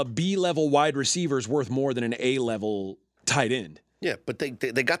a B-level wide receiver is worth more than an A-level tight end. Yeah, but they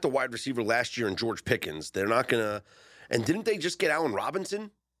got the wide receiver last year in George Pickens. They're not gonna, and didn't they just get Allen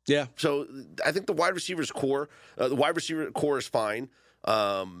Robinson? Yeah. So I think the wide receiver core is fine,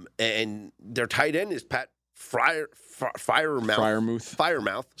 and their tight end is Pat Freiermuth.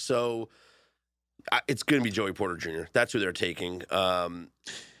 So it's going to be Joey Porter Jr. That's who they're taking.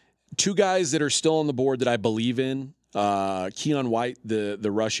 2 guys that are still on the board that I believe in. Keon White,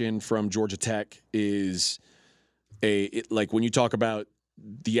 the Russian from Georgia Tech, is like when you talk about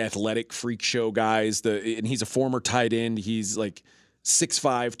the athletic freak show guys, and he's a former tight end. He's like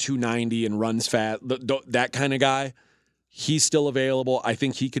 6'5", 290, and runs fast. That kind of guy. He's still available. I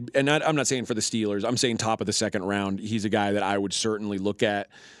think he could, and I'm not saying for the Steelers. I'm saying top of the second round. He's a guy that I would certainly look at.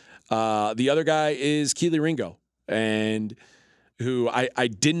 The other guy is Keely Ringo, and who I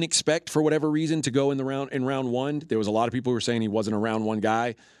didn't expect for whatever reason to go in round 1. There was a lot of people who were saying he wasn't a round 1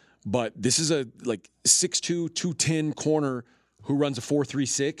 guy, but this is a 6'2", 210 corner who runs a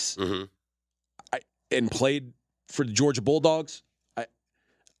 4.36 and played for the Georgia Bulldogs.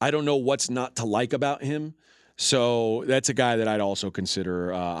 I don't know what's not to like about him. So that's a guy that I'd also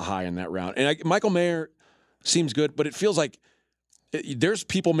consider high in that round. And Michael Mayer seems good, but it feels like there's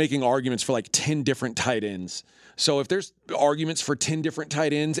people making arguments for like 10 different tight ends. So if there's arguments for 10 different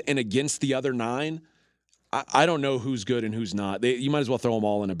tight ends and against the other 9, I don't know who's good and who's not. You might as well throw them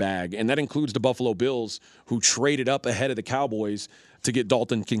all in a bag. And that includes the Buffalo Bills, who traded up ahead of the Cowboys to get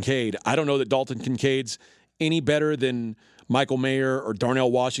Dalton Kincaid. I don't know that Dalton Kincaid's any better than Michael Mayer or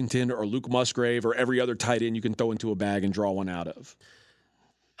Darnell Washington or Luke Musgrave or every other tight end you can throw into a bag and draw one out of.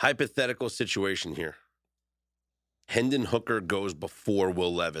 Hypothetical situation here. Hendon Hooker goes before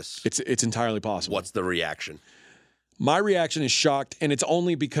Will Levis. It's entirely possible. What's the reaction? My reaction is shocked, and it's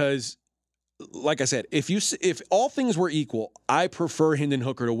only because like I said, if all things were equal, I prefer Hendon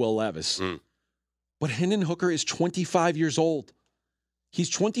Hooker to Will Levis. But Hendon Hooker is 25 years old. He's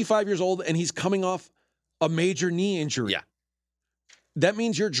 25 years old, and he's coming off a major knee injury. Yeah. That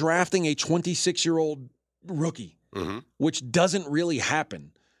means you're drafting a 26-year-old rookie, which doesn't really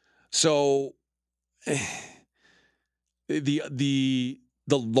happen. So the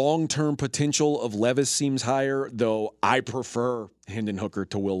long-term potential of Levis seems higher, though I prefer Hendon Hooker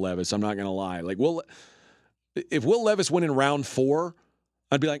to Will Levis. I'm not going to lie. Like, if Will Levis went in round 4,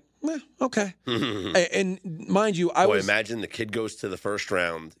 I'd be like, okay. And mind you, imagine the kid goes to the first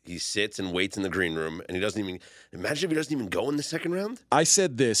round. He sits and waits in the green room, and he doesn't even. Imagine if he doesn't even go in the second round. I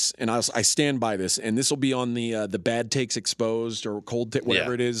said this, and I stand by this, and this will be on the Bad Takes Exposed or Cold Take,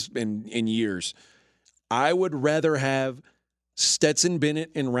 whatever it is in years. I would rather have Stetson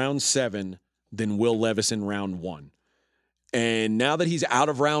Bennett in round 7 than Will Levis in round 1. And now that he's out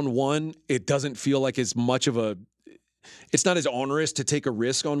of round 1, it doesn't feel like as much of a. It's not as onerous to take a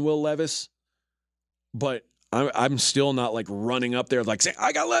risk on Will Levis, but I'm still not like running up there like saying,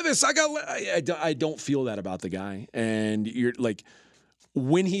 I got Levis, I don't feel that about the guy. And you're like,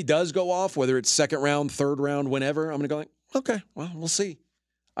 when he does go off, whether it's second round, third round, whenever, I'm going to go like, okay, well, we'll see.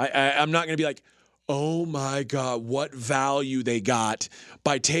 I'm not going to be like, oh my God, what value they got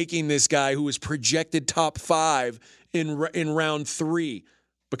by taking this guy who was projected top 5 in round 3,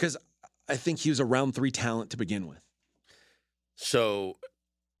 because I think he was a round 3 talent to begin with. So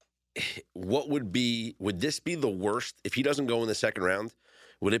would this be the worst, if he doesn't go in the second round,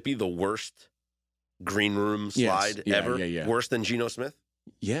 would it be the worst green room slide ever? Yeah. Worse than Geno Smith?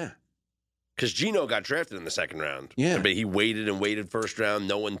 Yeah. Because Geno got drafted in the second round. Yeah. But he waited first round.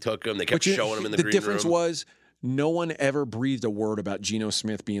 No one took him. They kept showing him in the green room. The difference was no one ever breathed a word about Geno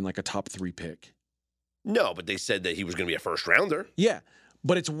Smith being like a top 3 pick. No, but they said that he was going to be a first rounder. Yeah.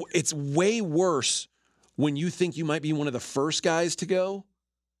 But it's way worse when you think you might be one of the first guys to go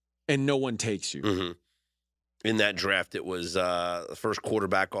and no one takes you. In that draft, it was the first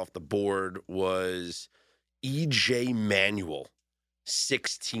quarterback off the board was E.J. Manuel,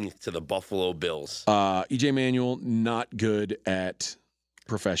 16th to the Buffalo Bills. E.J. Manuel, not good at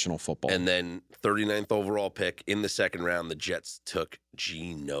professional football. And then 39th overall pick in the second round, the Jets took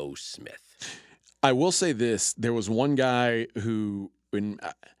Geno Smith. I will say this. There was one guy who,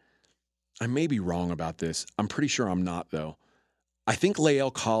 I may be wrong about this. I'm pretty sure I'm not, though. I think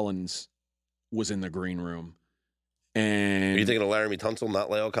Lael Collins was in the green room. And are you thinking of Laramie Tunsil, not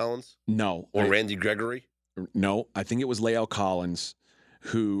Lael Collins? No. Or Randy Gregory? No, I think it was Lael Collins,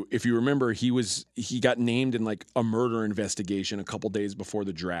 who, if you remember, he got named in like a murder investigation a couple days before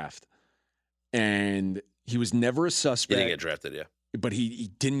the draft. And he was never a suspect. He didn't get drafted, yeah. But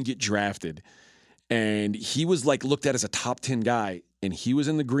he didn't get drafted. And he was like looked at as a top 10 guy, and he was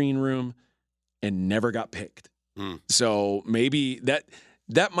in the green room and never got picked. So maybe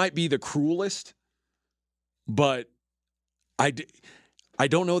that might be the cruelest, but I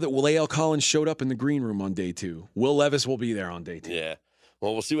don't know that Lael Collins showed up in the green room on day 2. Will Levis will be there on day 2. Yeah.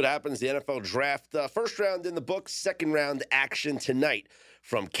 Well, we'll see what happens. The NFL draft, first round in the books, second round action tonight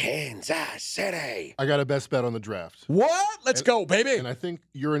from Kansas City. I got a best bet on the draft. What? Let's go, baby. And I think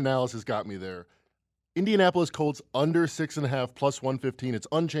your analysis got me there. Indianapolis Colts under 6.5 plus 115. It's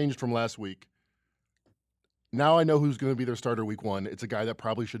unchanged from last week. Now I know who's going to be their starter week 1. It's a guy that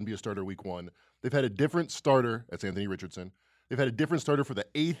probably shouldn't be a starter week 1. They've had a different starter. That's Anthony Richardson. They've had a different starter for the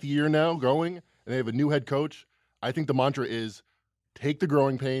 8th year now going, and they have a new head coach. I think the mantra is take the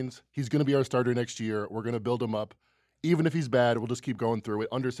growing pains. He's going to be our starter next year. We're going to build him up. Even if he's bad, we'll just keep going through it.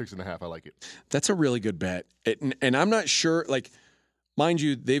 Under 6.5, I like it. That's a really good bet. And I'm not sure, like, mind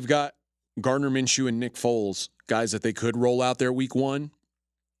you, they've got Gardner Minshew and Nick Foles, guys that they could roll out there week 1.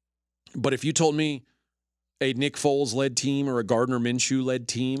 But if you told me a Nick Foles-led team or a Gardner Minshew-led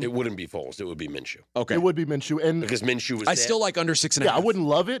team, it wouldn't be Foles. It would be Minshew. Okay. It would be Minshew. And because Minshew was I still like under 6.5. Yeah, I wouldn't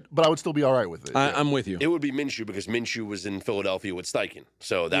love it, but I would still be all right with it. I'm with you. It would be Minshew because Minshew was in Philadelphia with Steichen.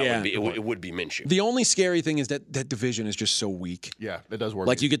 So that would be it would be Minshew. The only scary thing is that division is just so weak. Yeah, it does work.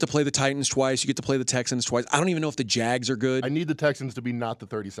 Like, you get to play the Titans twice, you get to play the Texans twice. I don't even know if the Jags are good. I need the Texans to be not the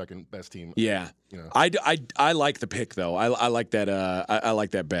 32nd best team. Yeah. You know. I like the pick, though. I like that I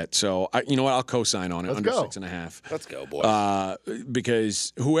like that bet. So you know what? I'll co-sign on it. Let's under go. 6.5. Let's go, boys.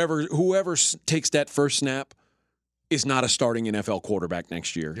 Because whoever takes that first snap is not a starting NFL quarterback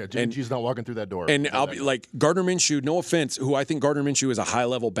next year. Yeah, Jimmy G's not walking through that door. And I'll be like, Gardner Minshew, no offense, who I think Gardner Minshew is a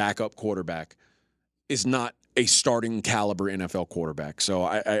high-level backup quarterback, is not a starting caliber NFL quarterback. So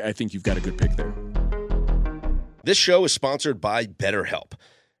I think you've got a good pick there. This show is sponsored by BetterHelp.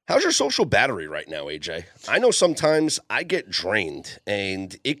 How's your social battery right now, AJ? I know sometimes I get drained,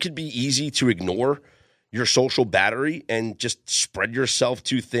 and it could be easy to ignore your social battery and just spread yourself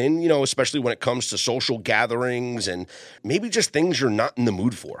too thin, especially when it comes to social gatherings and maybe just things you're not in the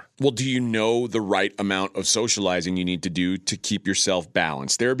mood for. Well, do you know the right amount of socializing you need to do to keep yourself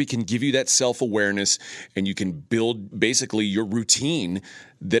balanced? Therapy can give you that self-awareness, and you can build basically your routine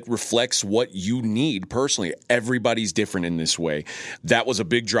that reflects what you need personally. Everybody's different in this way. That was a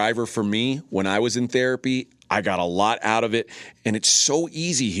big driver for me when I was in therapy. I got a lot out of it, and it's so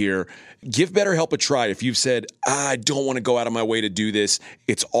easy here. Give BetterHelp a try. If you've said, I don't want to go out of my way to do this,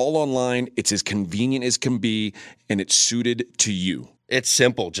 it's all online, it's as convenient as can be, and it's suited to you. It's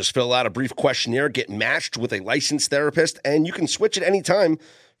simple. Just fill out a brief questionnaire, get matched with a licensed therapist, and you can switch at any time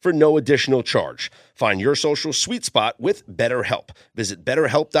for no additional charge. Find your social sweet spot with BetterHelp. Visit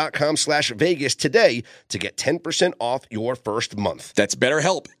BetterHelp.com/Vegas today to get 10% off your first month. That's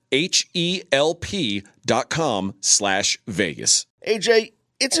BetterHelp, HELP.com/Vegas. AJ,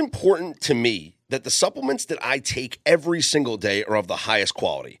 it's important to me that the supplements that I take every single day are of the highest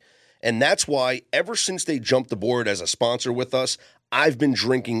quality. And that's why ever since they jumped aboard as a sponsor with us, I've been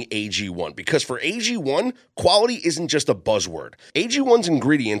drinking AG1, because for AG1, quality isn't just a buzzword. AG1's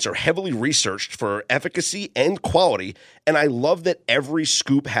ingredients are heavily researched for efficacy and quality, and I love that every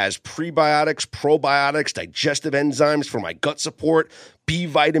scoop has prebiotics, probiotics, digestive enzymes for my gut support, B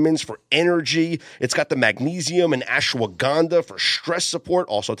vitamins for energy. It's got the magnesium and ashwagandha for stress support,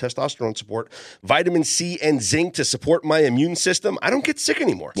 also testosterone support, vitamin C and zinc to support my immune system. I don't get sick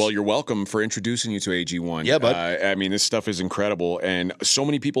anymore. Well, you're welcome for introducing you to AG1. Yeah, bud. I mean, this stuff is incredible, and so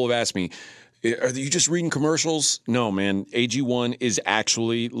many people have asked me, are you just reading commercials? No, man. AG1 is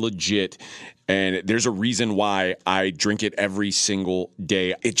actually legit, and there's a reason why I drink it every single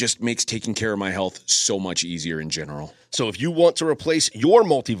day. It just makes taking care of my health so much easier in general. So if you want to replace your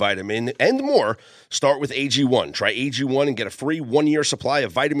multivitamin and more, start with AG1. Try AG1 and get a free 1-year supply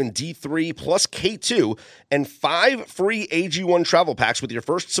of vitamin D3 plus K2 and 5 free AG1 travel packs with your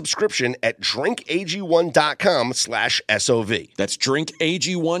first subscription at drinkag1.com/SOV. That's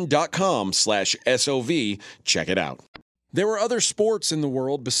drinkag1.com/SOV. Check it out. There were other sports in the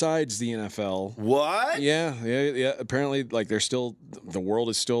world besides the NFL. What? Yeah. Apparently, the world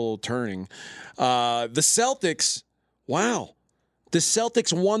is still turning. The Celtics. Wow. The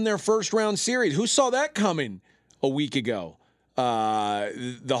Celtics won their first round series. Who saw that coming a week ago?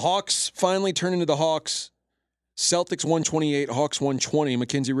 The Hawks finally turned into the Hawks. Celtics 128, Hawks 120.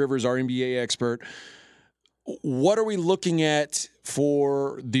 Mackenzie Rivers, our NBA expert. What are we looking at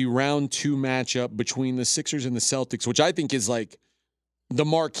for the round 2 matchup between the Sixers and the Celtics, which I think is like the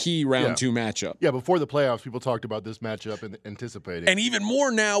marquee round 2 matchup? Yeah, before the playoffs, people talked about this matchup and anticipating. And even more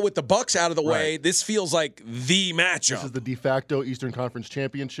now with the Bucks out of the way, Right. This feels like the matchup. This is the de facto Eastern Conference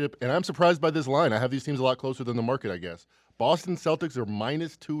Championship, and I'm surprised by this line. I have these teams a lot closer than the market, I guess. Boston Celtics are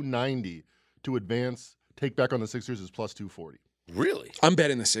minus 290 to advance. Take back on the Sixers is plus 240. Really? I'm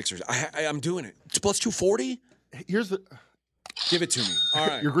betting the Sixers. I'm doing it. It's plus 240? Here's the... Give it to me. All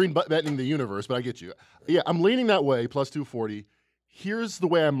right. You're green betting the universe, but I get you. Yeah, I'm leaning that way, plus 240. Here's the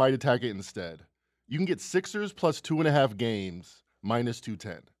way I might attack it instead. You can get Sixers plus 2.5 games, minus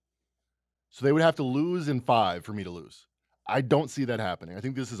 210. So they would have to lose in 5 for me to lose. I don't see that happening. I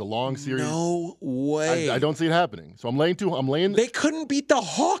think this is a long series. No way. I don't see it happening. So I'm laying They couldn't beat the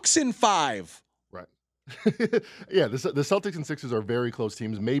Hawks in 5. Right. Yeah, the Celtics and Sixers are very close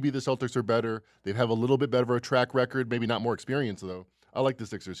teams. Maybe the Celtics are better. They have a little bit better of a track record, maybe not more experience, though. I like the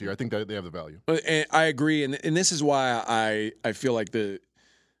Sixers here. I think that they have the value. And I agree, and this is why I feel like to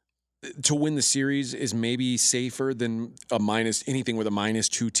win the series is maybe safer than anything with a minus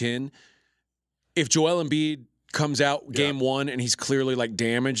 210. If Joel Embiid comes out game 1 and he's clearly like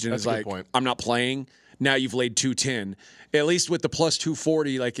damaged and That's is a good like, point. I'm not playing, now you've laid 210. At least with the plus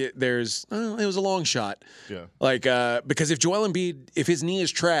 240, like it was a long shot. Yeah. Like because if Joel Embiid, if his knee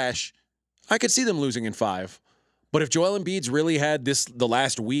is trash, I could see them losing in 5. But if Joel Embiid's really had the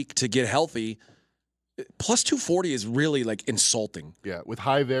last week to get healthy, plus 240 is really like insulting. Yeah, with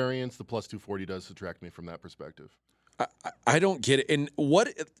high variance, the plus 240 does subtract me from that perspective. I don't get it. And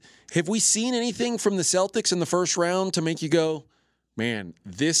what have we seen anything from the Celtics in the first round to make you go, man,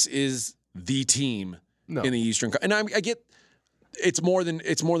 this is the team in the Eastern? And I get it's more than a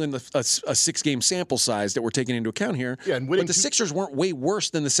 6-game sample size that we're taking into account here. Yeah, and but the Sixers weren't way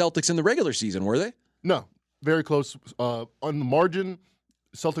worse than the Celtics in the regular season, were they? No, very close. On the margin,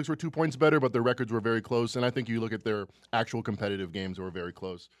 Celtics were 2 points better, but their records were very close. And I think you look at their actual competitive games, they were very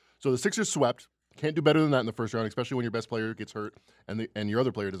close. So the Sixers swept. Can't do better than that in the first round, especially when your best player gets hurt and your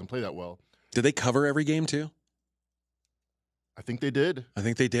other player doesn't play that well. Did they cover every game too? I think they did. I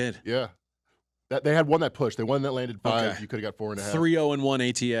think they did. Yeah. They had one that pushed. They won that landed 5. Okay. You could have got 4.5.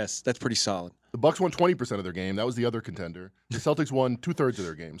 3-0-1 ATS. That's pretty solid. The Bucks won 20% of their game. That was the other contender. The Celtics won 2/3 of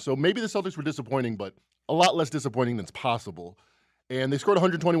their game. So maybe the Celtics were disappointing, but a lot less disappointing than's possible. And they scored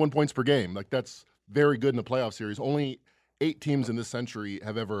 121 points per game. Like, that's very good in a playoff series. Only 8 teams in this century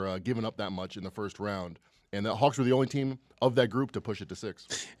have ever given up that much in the first round. And the Hawks were the only team of that group to push it to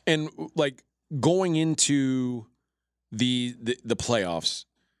 6. And like going into the playoffs,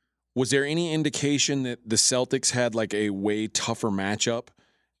 was there any indication that the Celtics had like a way tougher matchup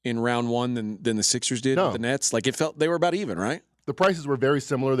in round 1 than the Sixers did with the Nets? Like, it felt they were about even, right? The prices were very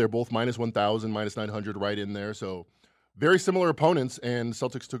similar. They're both minus 1,000, minus 900 right in there. So very similar opponents, and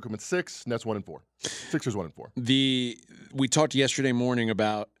Celtics took them at 6, Nets 1-4. Sixers 1-4. We talked yesterday morning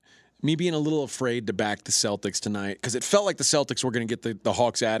about me being a little afraid to back the Celtics tonight because it felt like the Celtics were going to get the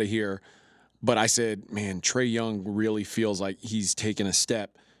Hawks out of here. But I said, man, Trae Young really feels like he's taken a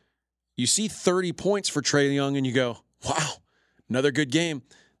step. You see 30 points for Trae Young, and you go, wow, another good game.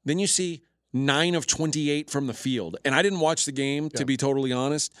 Then you see 9 of 28 from the field. And I didn't watch the game, to be totally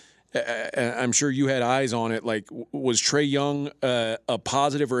honest. I'm sure you had eyes on it. Like, was Trae Young a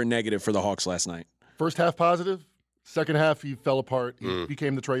positive or a negative for the Hawks last night? First half positive. Second half, he fell apart. He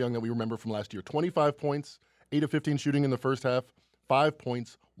became the Trae Young that we remember from last year. 25 points, 8 of 15 shooting in the first half, 5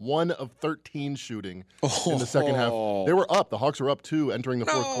 points, 1 of 13 shooting in the second half. They were up. The Hawks were up 2 entering the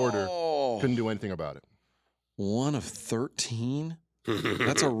fourth quarter. Couldn't do anything about it. 1 of 13?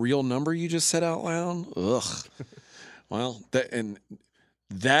 That's a real number you just said out loud? Ugh. Well,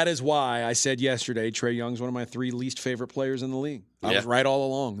 that is why I said yesterday Trae Young's one of my 3 least favorite players in the league. I was right all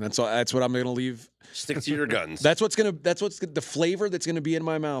along. That's what I'm going to leave. Stick to your guns. That's what's the flavor that's going to be in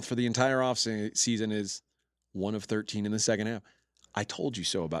my mouth for the entire off season is 1 of 13 in the second half. I told you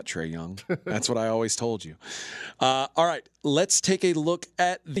so about Trae Young. That's what I always told you. All right, let's take a look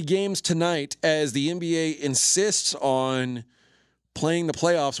at the games tonight as the NBA insists on playing the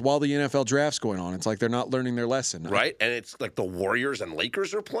playoffs while the NFL draft's going on. It's like they're not learning their lesson. Right? And it's like the Warriors and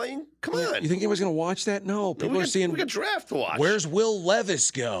Lakers are playing? Come on. You think anyone's going to watch that? No. People are seeing. We got draft to watch. Where's Will Levis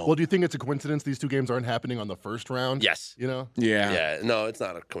go? Well, do you think it's a coincidence these 2 games aren't happening on the first round? Yes. You know? Yeah. Yeah. No, it's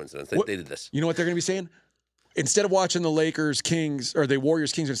not a coincidence. They did this. You know what they're going to be saying? Instead of watching the Lakers, Kings, or the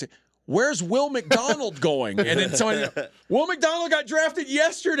Warriors, Kings, they're going to say, where's Will McDonald going? And then somebody, Will McDonald got drafted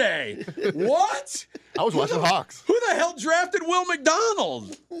yesterday. What? I was watching Hawks. Who the hell drafted Will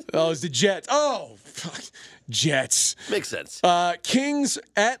McDonald? Oh, it's the Jets. Oh, fuck. Jets. Makes sense. Kings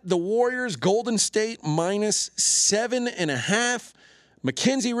at the Warriors. Golden State minus 7.5.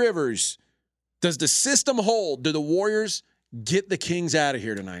 Mackenzie Rivers. Does the system hold? Do the Warriors get the Kings out of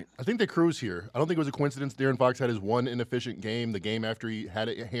here tonight? I think they cruise here. I don't think it was a coincidence De'Aaron Fox had his one inefficient game, the game after he had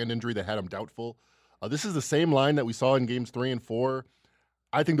a hand injury that had him doubtful. This is the same line that we saw in games 3 and 4.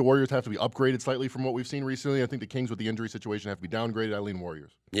 I think the Warriors have to be upgraded slightly from what we've seen recently. I think the Kings with the injury situation have to be downgraded. I lean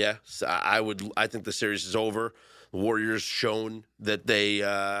Warriors. Yeah, so I think the series is over. The Warriors shown that they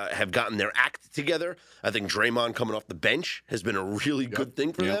have gotten their act together. I think Draymond coming off the bench has been a really good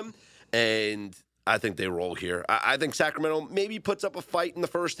thing for them. And I think they roll here. I think Sacramento maybe puts up a fight in the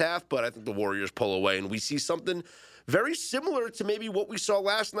first half, but I think the Warriors pull away, and we see something very similar to maybe what we saw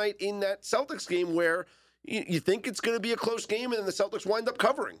last night in that Celtics game where you think it's going to be a close game, and then the Celtics wind up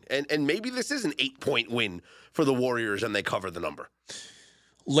covering. And maybe this is an 8-point win for the Warriors, and they cover the number.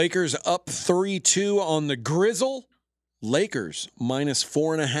 Lakers up 3-2 on the Grizzle. Lakers minus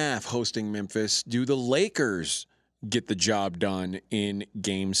 4.5 hosting Memphis. Do the Lakers get the job done in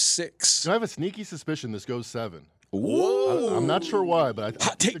Game 6? I have a sneaky suspicion this goes 7. Whoa. I'm not sure why, but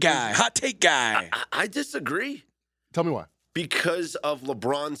Hot take guy. I disagree. Tell me why. Because of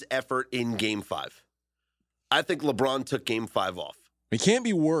LeBron's effort in Game 5. I think LeBron took Game 5 off. It can't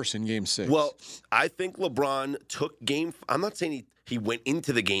be worse in Game 6. Well, I think LeBron took I'm not saying he went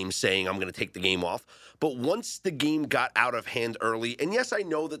into the game saying, I'm going to take the game off. But once the game got out of hand early, and yes, I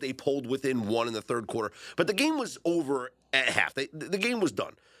know that they pulled within 1 in the third quarter, but the game was over at half. The game was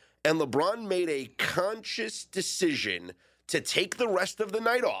done. And LeBron made a conscious decision to take the rest of the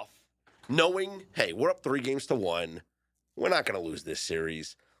night off, knowing, hey, we're up 3-1. We're not going to lose this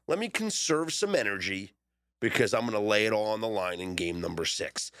series. Let me conserve some energy because I'm going to lay it all on the line in game number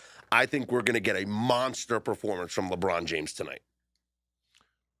 6. I think we're going to get a monster performance from LeBron James tonight.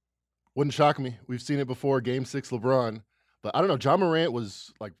 Wouldn't shock me. We've seen it before, Game 6 LeBron. But I don't know, John Morant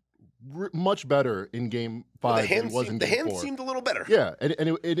was like much better in Game 5 than it was in Game 4. The hand seemed a little better. Yeah,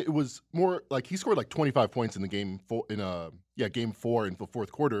 and it was more like he scored like 25 points in the Game 4 Game 4 in the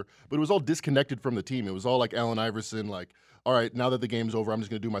fourth quarter, but it was all disconnected from the team. It was all like Allen Iverson, like, all right, now that the game's over, I'm just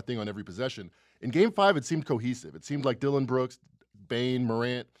going to do my thing on every possession. In Game 5, it seemed cohesive. It seemed like Dylan Brooks, Bane,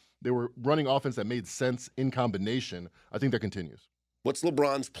 Morant, they were running offense that made sense in combination. I think that continues. What's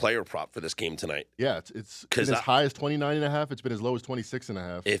LeBron's player prop for this game tonight? Yeah, it's been as high as 29.5. It's been as low as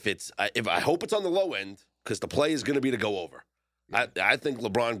 26.5. If I hope it's on the low end, because the play is going to be to go over. Yeah. I think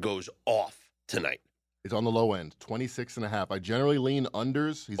LeBron goes off tonight. It's on the low end, 26.5. I generally lean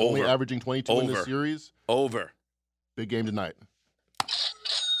unders. He's only averaging 22 in this series. Over. Big game tonight.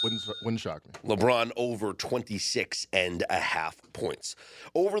 Wouldn't shock me. LeBron over 26.5 points.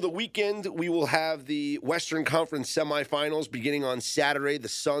 Over the weekend, we will have the Western Conference semifinals beginning on Saturday. The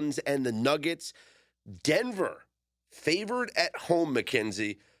Suns and the Nuggets. Denver favored at home,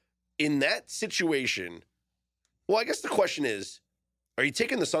 Mackenzie. In that situation, well, I guess the question is, are you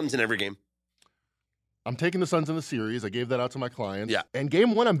taking the Suns in every game? I'm taking the Suns in the series. I gave that out to my clients. Yeah. And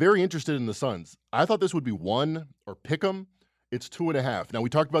game 1, I'm very interested in the Suns. I thought this would be 1 or pick 'em. It's 2.5. Now, we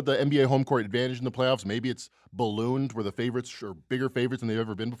talked about the NBA home court advantage in the playoffs. Maybe it's ballooned where the favorites are bigger favorites than they've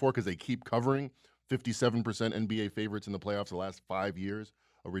ever been before because they keep covering 57% NBA favorites in the playoffs the last 5 years.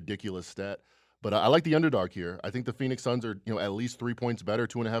 A ridiculous stat. But I like the underdog here. I think the Phoenix Suns are at least 3 points better,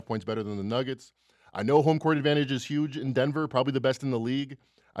 2.5 points better than the Nuggets. I know home court advantage is huge in Denver, probably the best in the league.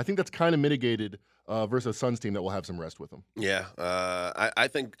 I think that's kind of mitigated versus a Suns team that will have some rest with them. Yeah, I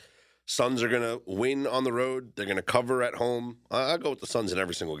think Suns are going to win on the road. They're going to cover at home. I'll go with the Suns in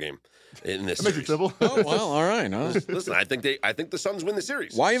every single game in this series. Makes it simple. Oh, well, all right. Huh? Listen, I think the Suns win the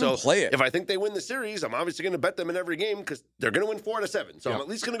series. Why even play it? If I think they win the series, I'm obviously going to bet them in every game because they're going to win 4 out of 7. So I'm at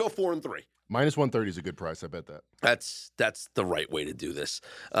least going to go 4-3. Minus 130 is a good price. I bet that. That's the right way to do this.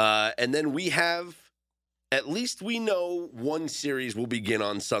 And then we have, at least we know one series will begin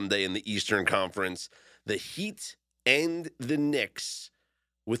on Sunday in the Eastern Conference. The Heat and the Knicks,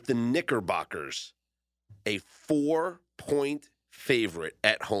 with the Knickerbockers, a 4-point favorite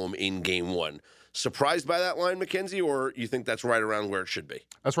at home in Game 1. Surprised by that line, Mackenzie, or you think that's right around where it should be?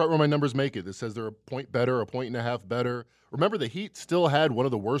 That's right where my numbers make it. It says they're a point better, a 1.5 better. Remember, the Heat still had one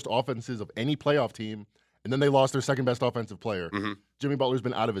of the worst offenses of any playoff team, and then they lost their second best offensive player. Mm-hmm. Jimmy Butler's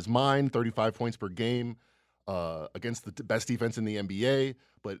been out of his mind, 35 points per game against the best defense in the NBA,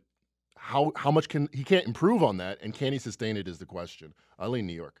 but how much he can't improve on that, and can he sustain it is the question. I lean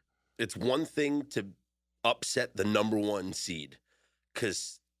New York. It's one thing to upset the number 1 seed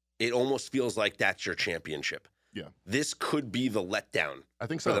because it almost feels like that's your championship. Yeah. This could be the letdown I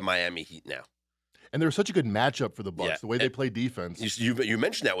think so. for the Miami Heat now. And they're such a good matchup for the Bucks, the way they play defense. You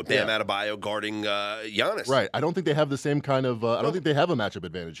mentioned that with Bam Adebayo guarding Giannis. Right. I don't think they have the same kind of I don't think they have a matchup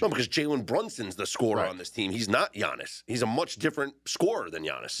advantage. No, because Jalen Brunson's the scorer on this team. He's not Giannis. He's a much different scorer than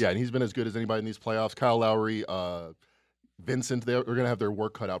Giannis. Yeah, and he's been as good as anybody in these playoffs. Kyle Lowry, Vincent, they're going to have their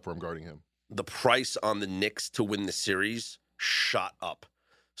work cut out for him guarding him. The price on the Knicks to win the series shot up.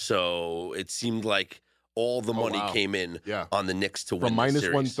 So it seemed like all the money came in on the Knicks to win from minus the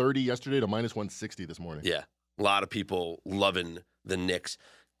series. 130 yesterday to minus 160 this morning. Yeah. A lot of people loving the Knicks.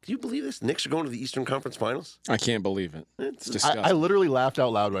 Can you believe this? The Knicks are going to the Eastern Conference Finals? I can't believe it. It's disgusting. I literally laughed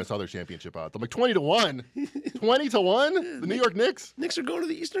out loud when I saw their championship odds. I'm like, 20-1? 20-1? The New York Knicks? Knicks are going to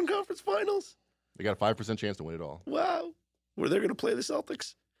the Eastern Conference Finals? They got a 5% chance to win it all. Wow. Were they going to play the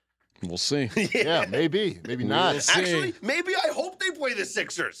Celtics? We'll see. Yeah, maybe. Maybe not. Actually, maybe I hope they play the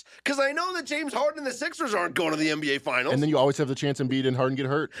Sixers because I know that James Harden and the Sixers aren't going to the NBA Finals. And then you always have the chance Embiid and Harden get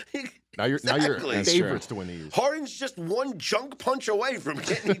hurt. Now you're favorites to win these. Harden's just one junk punch away from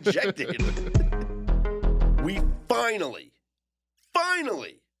getting ejected. We finally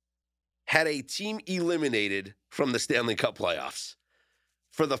had a team eliminated from the Stanley Cup playoffs.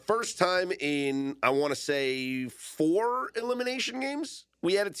 For the first time in, I want to say, 4 elimination games,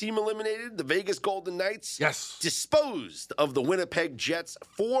 we had a team eliminated. The Vegas Golden Knights disposed of the Winnipeg Jets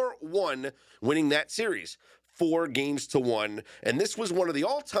 4-1, winning that series 4-1. And this was one of the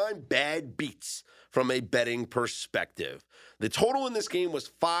all-time bad beats from a betting perspective. The total in this game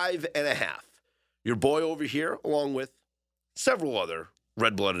was 5.5. Your boy over here, along with several other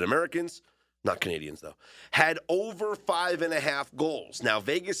red-blooded Americans, not Canadians, though, had over 5.5 goals. Now,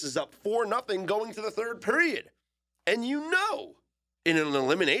 Vegas is up 4-0 going to the third period. And in an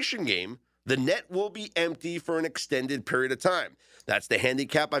elimination game, the net will be empty for an extended period of time. That's the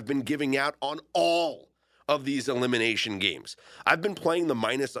handicap I've been giving out on all of these elimination games. I've been playing the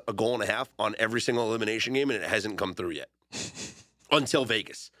minus a goal and a half on every single elimination game, and it hasn't come through yet until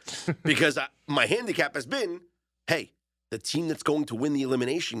Vegas. Because my handicap has been, hey, the team that's going to win the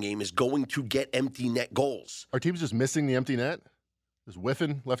elimination game is going to get empty net goals. Are teams just missing the empty net? Just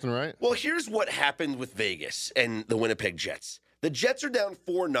whiffing left and right? Well, here's what happened with Vegas and the Winnipeg Jets. The Jets are down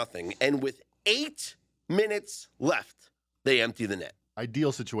 4-0, and with 8 minutes left, they empty the net.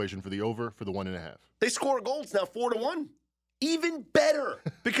 Ideal situation for the over for the 1.5. They score goals now 4-1. Even better,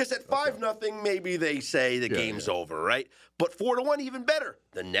 because at 5-0, maybe they say the game's over, right? But 4-1, even better.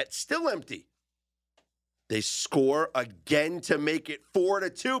 The net's still empty. They score again to make it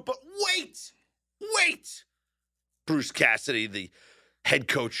 4-2. But wait. Bruce Cassidy, the head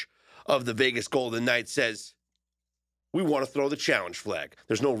coach of the Vegas Golden Knights, says, we want to throw the challenge flag.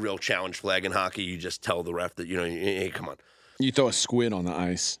 There's no real challenge flag in hockey. You just tell the ref that, hey, come on. You throw a squid on the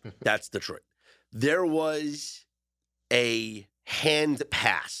ice. That's Detroit. There was a hand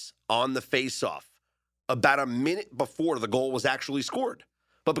pass on the faceoff about a minute before the goal was actually scored.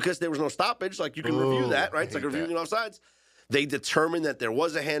 But because there was no stoppage, like you can review that, right? It's like reviewing offsides. They determined that there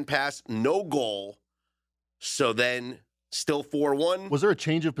was a hand pass, no goal. So then still 4-1. Was there a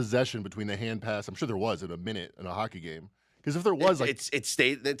change of possession between the hand pass? I'm sure there was in a minute in a hockey game. Because if there was, it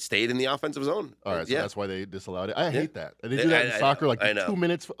stayed in the offensive zone. All right, so that's why they disallowed it. I hate that. And they do that in soccer like 2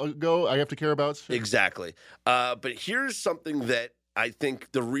 minutes ago. I have to care about shit. Exactly. But here's something that I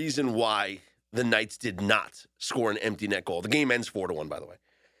think the reason why the Knights did not score an empty net goal. The game ends 4-1, by the way.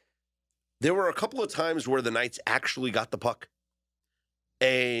 There were a couple of times where the Knights actually got the puck.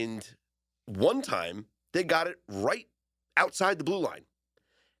 And one time, they got it right outside the blue line.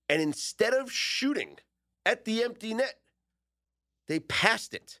 And instead of shooting at the empty net, they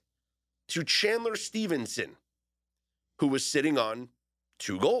passed it to Chandler Stevenson, who was sitting on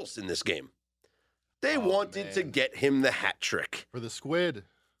 2 goals in this game. They wanted to get him the hat trick. For the squid.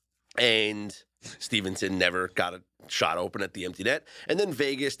 And Stevenson never got a shot open at the empty net. And then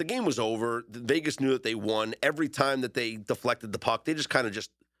Vegas, the game was over. Vegas knew that they won. Every time that they deflected the puck, they just kind of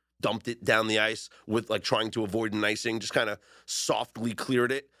just dumped it down the ice with like trying to avoid an icing, just kind of softly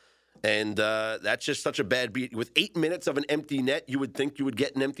cleared it. And that's just such a bad beat. With 8 minutes of an empty net, you would think you would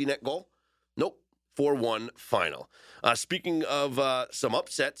get an empty net goal. Nope. 4-1 final. Speaking of some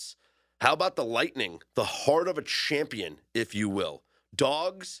upsets, how about the Lightning? The heart of a champion, if you will.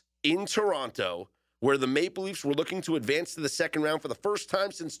 Dogs in Toronto, where the Maple Leafs were looking to advance to the second round for the first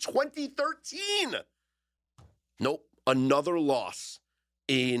time since 2013. Nope. Another loss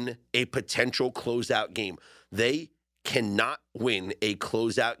in a potential closeout game. They cannot win a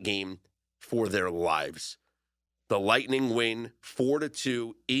closeout game for their lives. The Lightning win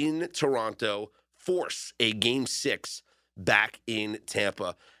 4-2 in Toronto, force a Game 6 back in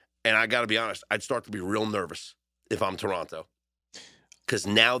Tampa. And I got to be honest, I'd start to be real nervous if I'm Toronto. Because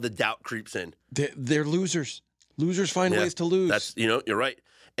now the doubt creeps in. They're losers. Losers find ways to lose. That's, you're right.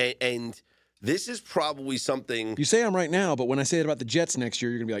 And this is probably something. You say I'm right now, but when I say it about the Jets next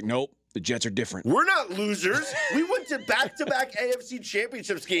year, you're going to be like, nope. The Jets are different. We're not losers. We went to back-to-back AFC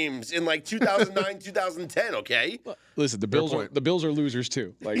Championships games in like 2009, 2010, okay? Well, listen, the Bills are losers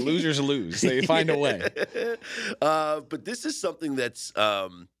too. Like losers lose. They find a way. But this is something that's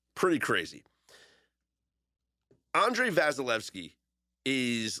pretty crazy. Andrei Vasilevsky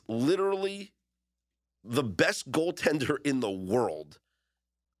is literally the best goaltender in the world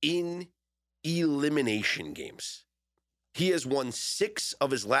in elimination games. He has won 6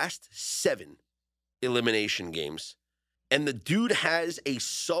 of his last 7 elimination games. And the dude has a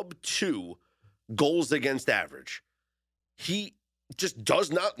sub-2 goals against average. He just does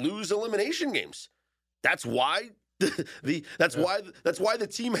not lose elimination games. That's why that's why the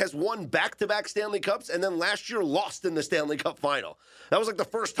team has won back-to-back Stanley Cups and then last year lost in the Stanley Cup final. That was like the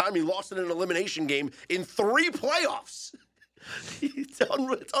first time he lost in an elimination game in 3 playoffs. It's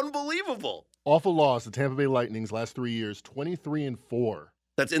unbelievable. Awful loss. The Tampa Bay Lightning's last 3 years, 23-4.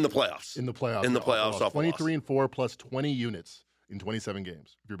 That's in the playoffs. In the playoffs. 23-4 plus 20 units in 27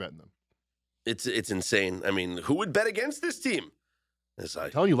 games, if you're betting them. It's insane. I mean, who would bet against this team?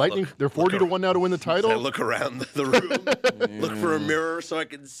 I'm telling you, Lightning, they're 40-1 now to win the title. I look around the room, look for a mirror so I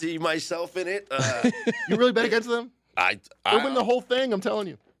can see myself in it. You really bet against them? They'll win the whole thing, I'm telling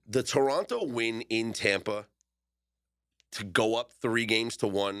you. The Toronto win in Tampa to go up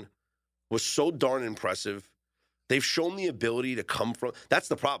 3-1 was so darn impressive. They've shown the ability to come from. That's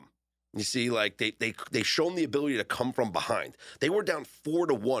the problem. You see, like they've shown the ability to come from behind. They were down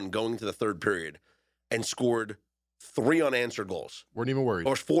 4-1 going into the third period and scored 3 unanswered goals. Weren't even worried.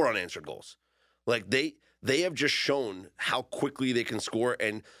 Or 4 unanswered goals. Like they have just shown how quickly they can score,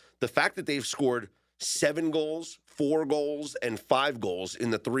 and the fact that they've scored 7 goals, 4 goals, and 5 goals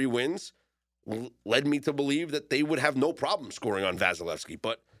in the 3 wins led me to believe that they would have no problem scoring on Vasilevsky.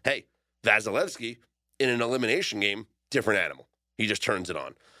 But hey, Vasilevsky in an elimination game different animal. He just turns it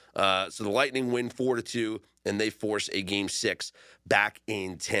on. So the Lightning win 4-2, and they force a Game 6 back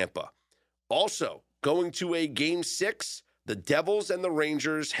in Tampa. Also, going to a Game 6, the Devils and the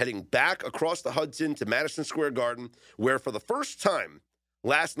Rangers heading back across the Hudson to Madison Square Garden, where for the first time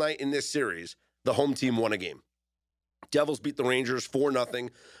last night in this series, the home team won a game. Devils beat the Rangers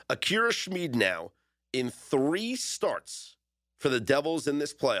 4-0. Akira Schmid now, in 3 starts for the Devils in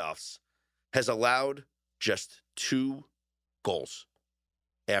this playoffs, has allowed just 2 goals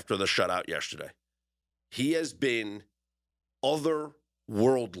after the shutout yesterday. He has been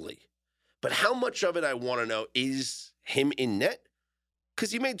otherworldly. But how much of it I want to know is him in net?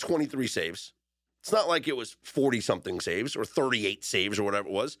 Because he made 23 saves. It's not like it was 40-something saves or 38 saves or whatever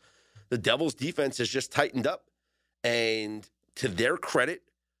it was. The Devils' defense has just tightened up. And to their credit,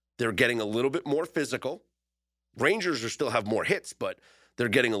 they're getting a little bit more physical. Rangers still have more hits, but they're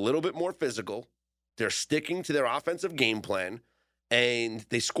getting a little bit more physical. They're sticking to their offensive game plan. And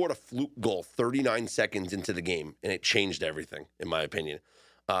they scored a fluke goal 39 seconds into the game, and it changed everything, in my opinion.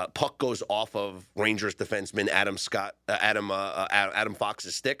 Puck goes off of Rangers defenseman Adam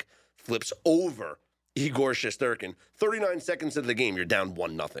Fox's stick, flips over Igor Shesterkin. 39 seconds into the game, you're down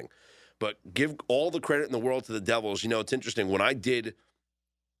 1-0. But give all the credit in the world to the Devils. You know, it's interesting. When I did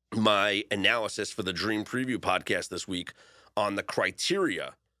my analysis for the Dream Preview podcast this week on the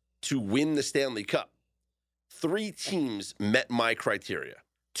criteria to win the Stanley Cup, 3 teams met my criteria.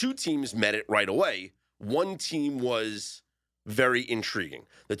 2 teams met it right away. 1 team was very intriguing.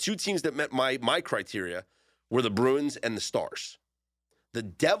 The 2 teams that met my criteria were the Bruins and the Stars. The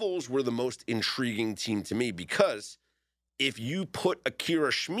Devils were the most intriguing team to me because if you put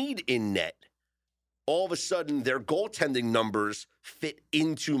Akira Schmid in net, all of a sudden their goaltending numbers fit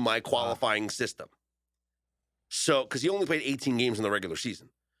into my qualifying system. So, because he only played 18 games in the regular season.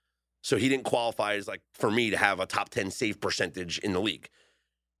 So he didn't qualify as, like, for me to have a top 10 save percentage in the league.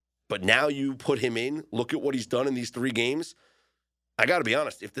 But now you put him in, look at what he's done in these 3 games. I got to be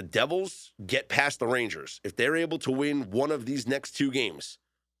honest, if the Devils get past the Rangers, if they're able to win one of these next 2 games,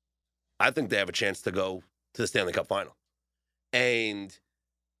 I think they have a chance to go to the Stanley Cup final. And,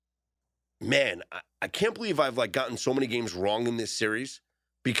 man, I can't believe I've, like, gotten so many games wrong in this series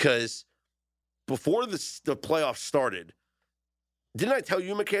because before the playoffs started, didn't I tell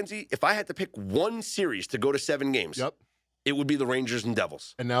you, Mackenzie, if I had to pick one series to go to 7 games, Yep. it would be the Rangers and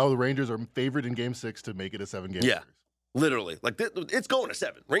Devils. And now the Rangers are favored in Game 6 to make it a 7-game series. Literally. Like, it's going to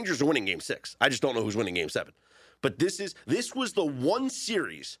 7. Rangers are winning Game 6. I just don't know who's winning Game 7. But this was the one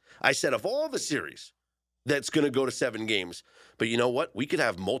series, I said, of all the series, that's going to go to 7 games. But you know what? We could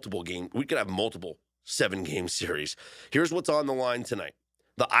have multiple 7-game series. Here's what's on the line tonight.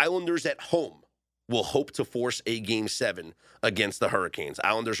 The Islanders at home will hope to force a Game 7 against the Hurricanes.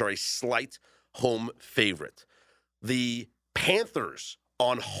 Islanders are a slight home favorite. The Panthers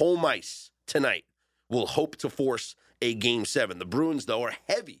on home ice tonight will hope to force a Game 7. The Bruins, though, are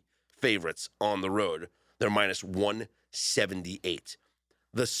heavy favorites on the road. They're minus 178.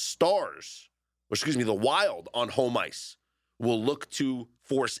 The Wild on home ice will look to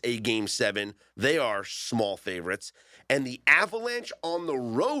force a Game 7. They are small favorites. And the Avalanche on the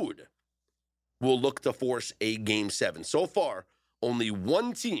road will look to force a Game 7. So far, only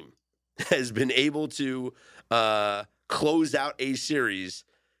one team has been able to close out a series,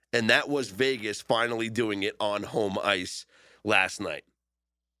 and that was Vegas finally doing it on home ice last night.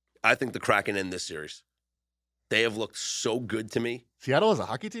 I think the Kraken end this series. They have looked so good to me. Seattle is a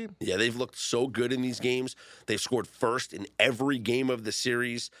hockey team? Yeah, they've looked so good in these games. They've scored first in every game of the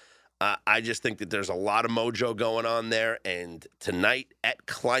series. I just think that there's a lot of mojo going on there. And tonight at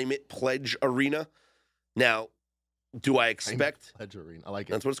Climate Pledge Arena. Now, do I expect... Pledge Arena. I like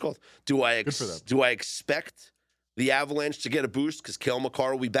it. That's what it's called. Do I expect the Avalanche to get a boost? Because Cale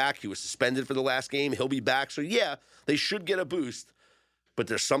Makar will be back. He was suspended for the last game. He'll be back. So, yeah, they should get a boost. But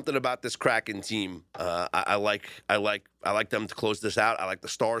there's something about this Kraken team. I like them to close this out. I like the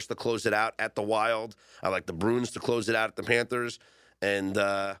Stars to close it out at the Wild. I like the Bruins to close it out at the Panthers. And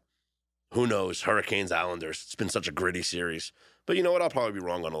who knows? Hurricanes, Islanders. It's been such a gritty series. But you know what? I'll probably be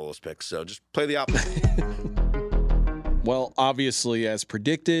wrong on all those picks. So just play the opposite. Well, obviously, as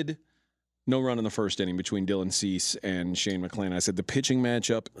predicted, no run in the first inning between Dylan Cease and Shane McClanahan. I said the pitching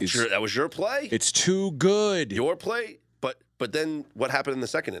matchup is... That was your play? It's too good. Your play? But then what happened in the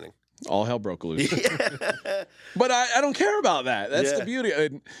second inning? All hell broke loose. Yeah. But I don't care about that. That's the beauty.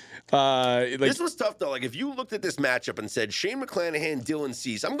 This was tough, though. Like, if you looked at this matchup and said, Shane McClanahan, Dylan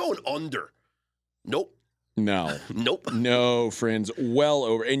Cease, I'm going under. Nope. No. Nope. No, friends. Well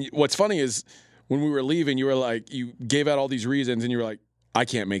over. And what's funny is when we were leaving, you were like, you gave out all these reasons, and you were like, I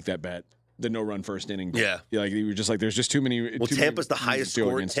can't make that bet. the no-run first inning. Yeah. Like you were just like, there's just too many. Well, too Tampa's many the highest to go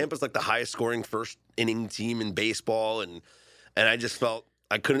scoring. against it. Tampa's like the highest scoring first inning team in baseball, and I just felt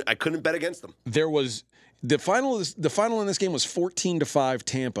I couldn't bet against them. There was the final in this game was 14-5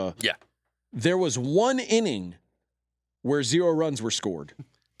 Tampa. Yeah, There was one inning where 0 runs were scored.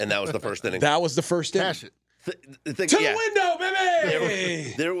 and that was the first inning. That was the first inning. Cash it. The thing- To yeah. the window,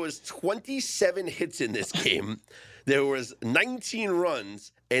 baby. There was 27 hits in this game. There was 19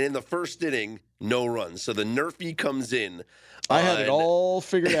 runs, and in the first inning, no runs. So the Nerfy comes in. I had it all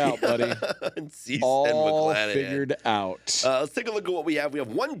figured out, buddy. All McClanahan. figured out. Let's take a look at what we have. We have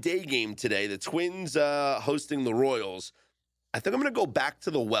one day game today. The Twins hosting the Royals. I think I'm going to go back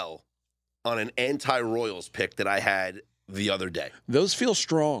to the well on an anti-Royals pick that I had the other day. Those feel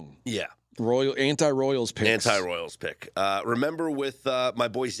strong. Yeah. Anti-Royals picks. Anti-Royals pick. Remember with my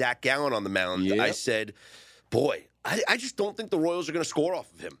boy Zach Gallen on the mound, Yep. I said, boy, I just don't think the Royals are going to score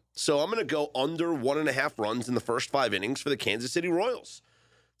off of him. So I'm going to go under 1.5 runs in the first 5 innings for the Kansas City Royals,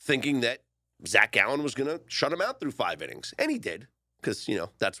 thinking that Zach Gallen was going to shut him out through 5 innings. And he did, because,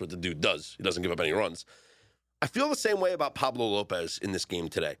 that's what the dude does. He doesn't give up any runs. I feel the same way about Pablo Lopez in this game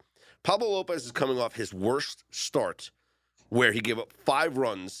today. Pablo Lopez is coming off his worst start where he gave up 5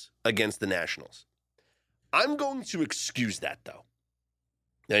 runs against the Nationals. I'm going to excuse that, though.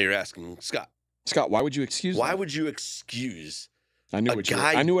 Now you're asking, Scott, why would you excuse why that? would you excuse I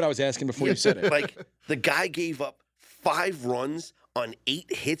knew what I was asking before you said it. like the guy gave up 5 runs on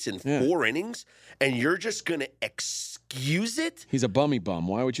 8 hits in 4 innings, and you're just going to excuse it? He's a bummy bum.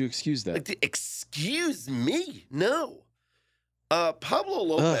 Why would you excuse that? Like, excuse me? No. Pablo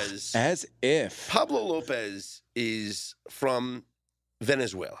Lopez. As if. Pablo Lopez is from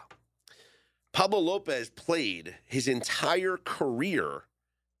Venezuela. Pablo Lopez played his entire career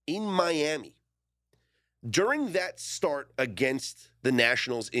in Miami. During that start against the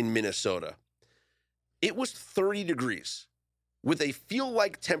Nationals in Minnesota, it was 30 degrees with a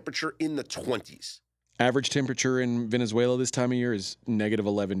feel-like temperature in the 20s. Average temperature in Venezuela this time of year is negative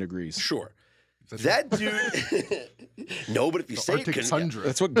 11 degrees. Sure. That dude, no, but if you say Arctic it, tundra.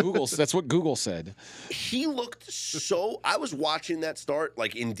 That's what Google said. he looked so. I was watching that start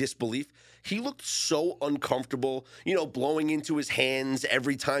like in disbelief. He looked so uncomfortable, blowing into his hands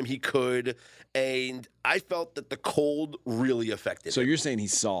every time he could, and I felt that the cold really affected So him. you're saying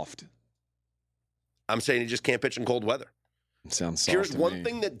he's soft? I'm saying he just can't pitch in cold weather. Sounds soft. Here's to one me.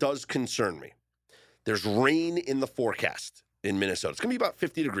 thing that does concern me. There's rain in the forecast in Minnesota. It's going to be about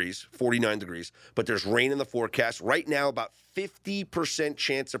 50 degrees, 49 degrees, but there's rain in the forecast. Right now, about 50%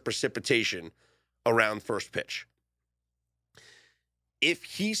 chance of precipitation around first pitch. If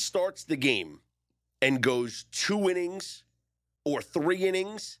he starts the game and goes 2 innings or 3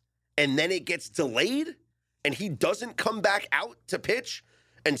 innings, and then it gets delayed, and he doesn't come back out to pitch,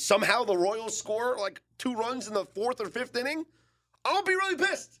 and somehow the Royals score like 2 runs in the 4th or 5th inning, I'll be really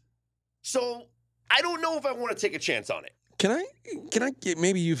pissed. So I don't know if I want to take a chance on it. Can I get,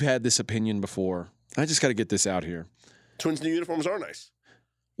 maybe you've had this opinion before. I just got to get this out here. Twins' new uniforms are nice.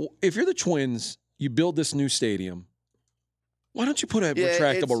 Well, if you're the Twins, you build this new stadium. Why don't you put a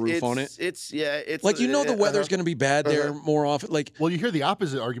retractable roof on it? It's Like, the weather's going to be bad there more often. Like, Well, you hear the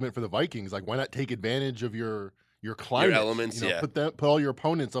opposite argument for the Vikings. Like, why not take advantage of your climate? elements, yeah. Put all your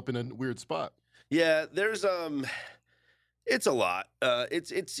opponents up in a weird spot. Yeah, there's it's a lot.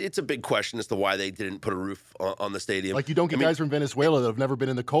 It's a big question as to why they didn't put a roof on the stadium. Like, you don't get guys from Venezuela that have never been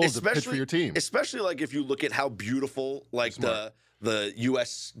in the cold to pitch for your team. Especially like if you look at how beautiful like the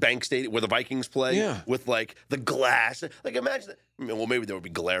U.S. Bank Stadium where the Vikings play with like the glass. Like imagine that. Well, maybe there would be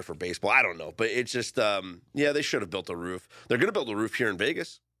glare for baseball. I don't know, but it's just they should have built a roof. They're going to build a roof here in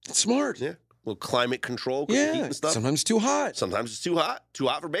Vegas. it's smart. Yeah, a little climate control, heat Yeah. and stuff. Sometimes it's too hot. Sometimes it's too hot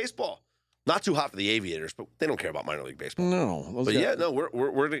for baseball. Not too hot for the Aviators, but they don't care about minor league baseball. No. But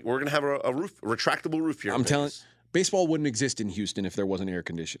we're gonna have a roof, a retractable roof here. I'm in telling Vegas. baseball wouldn't exist in Houston if there wasn't air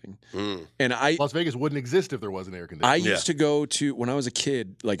conditioning. Mm. And Las Vegas wouldn't exist if there wasn't air conditioning. I used to go to, when I was a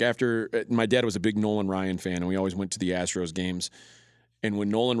kid, like after, my dad was a big Nolan Ryan fan, and we always went to the Astros games. And when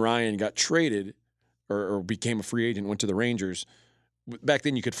Nolan Ryan got traded or became a free agent, went to the Rangers, back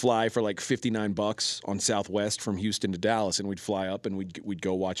then you could fly for like $59 on Southwest from Houston to Dallas, and we'd fly up and we'd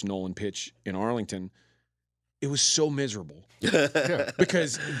go watch Nolan pitch in Arlington. It was so miserable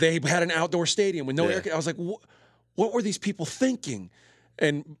because they had an outdoor stadium with no air. I was like, what were these people thinking?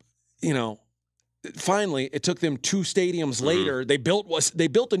 And, finally, it took them 2 stadiums later. They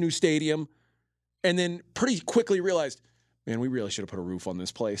built a new stadium, and then pretty quickly realized, man, we really should have put a roof on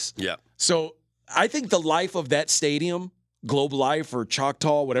this place. Yeah. So I think the life of that stadium, Globe Life or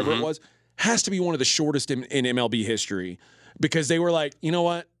Choctaw, whatever it was, has to be one of the shortest in MLB history, because they were like, you know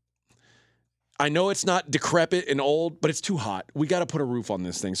what? I know it's not decrepit and old, but it's too hot. We got to put a roof on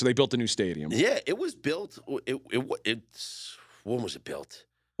this thing. So they built a new stadium. Yeah, it was built. It's when was it built?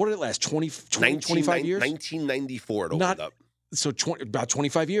 What did it last? 25 years? 1994 it opened up. So about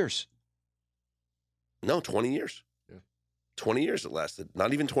 25 years. No, 20 years. Yeah. 20 years it lasted.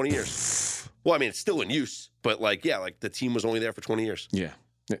 Not even 20 years. Well, I mean, it's still in use, but like the team was only there for 20 years. Yeah.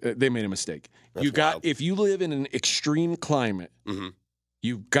 They made a mistake. That's wild. If you live in an extreme climate, Mm-hmm.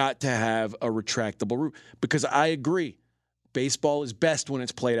 you've got to have a retractable roof. Because I agree, baseball is best when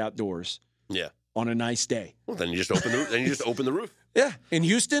it's played outdoors. Yeah. On a nice day. Well, then you just open the roof. Then you just open the roof. Yeah. In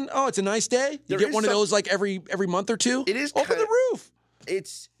Houston, it's a nice day. You There get is one of some- those like every month or two. It is open kinda- the roof.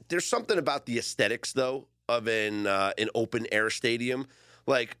 There's something about the aesthetics though of an open air stadium.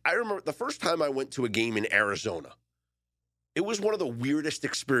 Like I remember the first time I went to a game in Arizona. It was one of the weirdest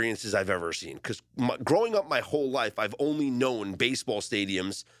experiences I've ever seen because growing up my whole life, I've only known baseball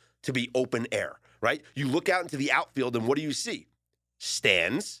stadiums to be open air, right? You look out into the outfield and what do you see?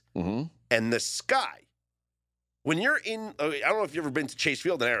 Stands Mm-hmm. and the sky. When you're in, I don't know if you've ever been to Chase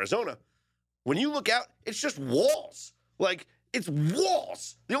Field in Arizona. When you look out, it's just walls. Like, it's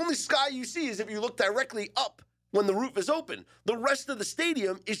walls. The only sky you see is if you look directly up when the roof is open. The rest of the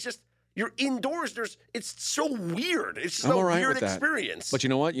stadium is just, you're indoors. It's so weird. It's just I'm a all right weird with that. experience. But you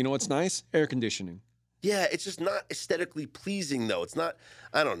know what? You know what's nice? Air conditioning. Yeah, it's just not aesthetically pleasing, though. It's not,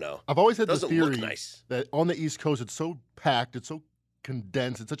 I don't know. I've always had this Doesn't look theory nice. that on the East Coast, it's so packed, it's so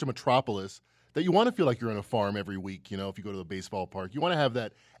condensed, it's such a metropolis that you want to feel like you're on a farm every week. You know, if you go to the baseball park, you want to have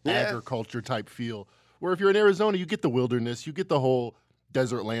that Yeah. agriculture type feel. Where if you're in Arizona, you get the wilderness, you get the whole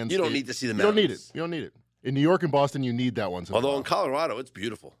desert landscape. You don't need to see the You don't need it. mountains. You don't need it. In New York and Boston, you need that once in a Although while. in Colorado, it's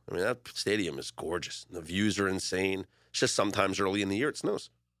beautiful. I mean, that stadium is gorgeous. The views are insane. It's just sometimes early in the year it snows.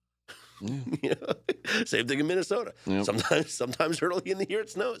 You know? Same thing in Minnesota. Yep. Sometimes early in the year it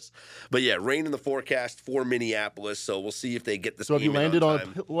snows. But yeah, rain in the forecast for Minneapolis. So we'll see if they get this So have game you in landed on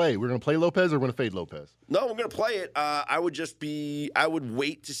time. a play? We're going to play Lopez or we're going to fade Lopez? No, I'm going to play it. I would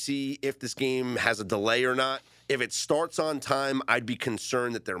wait to see if this game has a delay or not. If it starts on time, I'd be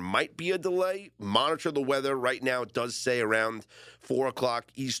concerned that there might be a delay. Monitor the weather. Right now, it does say around 4 o'clock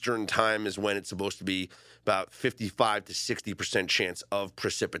Eastern time is when it's supposed to be about 55 to 60% chance of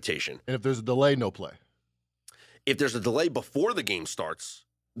precipitation. And if there's a delay, no play. If there's a delay before the game starts,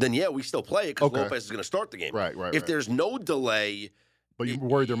 then yeah, we still play it because Okay. Lopez is going to start the game. Right. If there's no delay, But you're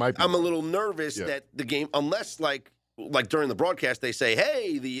worried there might be. I'm a one. little nervous Yeah. that the game, unless like during the broadcast they say,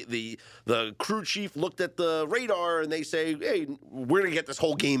 hey, the crew chief looked at the radar and they say, hey, we're gonna get this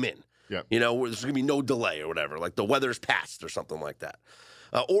whole game in. Yeah. You know, there's gonna be no delay or whatever. Like the weather's passed or something like that.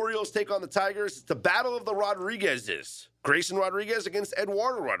 Orioles take on the Tigers. It's the battle of the Rodriguezes. Grayson Rodriguez against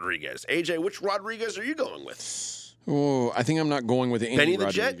Eduardo Rodriguez. AJ, which Rodriguez are you going with? Oh, I think I'm not going with any Benny the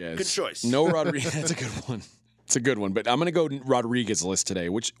Rodriguez. Jet? Good choice. No Rodriguez. That's a good one. It's a good one. But I'm going to go Rodriguez list today.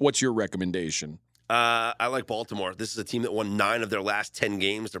 What's your recommendation? I like Baltimore. This is a team that won 9 of their last 10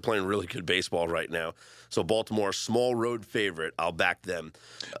 games. They're playing really good baseball right now. So Baltimore, small road favorite. I'll back them.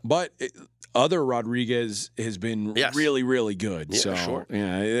 But other Rodriguez has been Yes. really, really good. Yeah, so sure.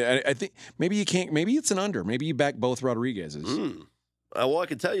 yeah, I think maybe you can't. Maybe it's an under. Maybe you back both Rodriguezes. Well, I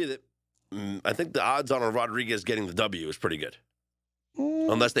can tell you that I think the odds on a Rodriguez getting the W is pretty good.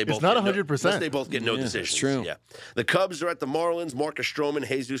 Unless they both It's not get 100%. Unless they both get no Yeah, that's decisions. true. Yeah. The Cubs are at the Marlins. Marcus Stroman,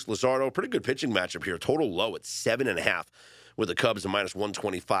 Jesus Luzardo. Pretty good pitching matchup here. Total low at 7.5 with the Cubs a minus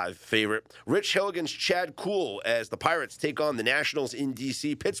 125 favorite. Rich Hill against Chad Kuhl as the Pirates take on the Nationals in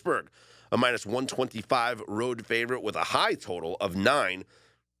D.C. Pittsburgh, a minus 125 road favorite with a high total of 9.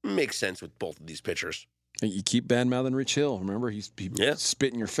 Makes sense with both of these pitchers. You keep bad-mouthing Rich Hill. Remember, he Yeah.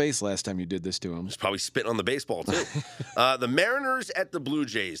 spit in your face last time you did this to him. He's probably spitting on the baseball, too. The Mariners at the Blue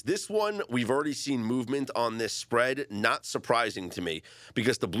Jays. This one, we've already seen movement on this spread. Not surprising to me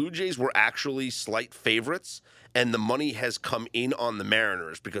because the Blue Jays were actually slight favorites, and the money has come in on the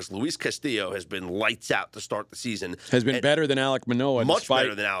Mariners because Luis Castillo has been lights out to start the season. Has been And better than Alek Manoah. much despite,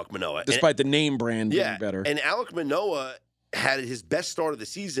 better than Alek Manoah. Despite the name brand Yeah, being better. and Alek Manoah had his best start of the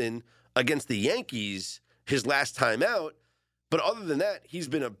season against the Yankees his last time out. But other than that, he's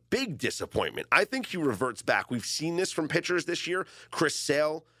been a big disappointment. I think he reverts back. We've seen this from pitchers this year. Chris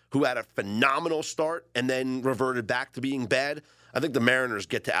Sale, who had a phenomenal start and then reverted back to being bad. I think the Mariners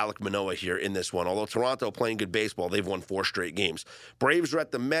get to Alek Manoah here in this one. Although Toronto playing good baseball, they've won 4 straight games. Braves are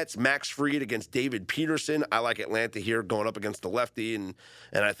at the Mets. Max Fried against David Peterson. I like Atlanta here going up against the lefty, and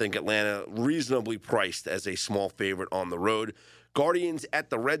I think Atlanta reasonably priced as a small favorite on the road. Guardians at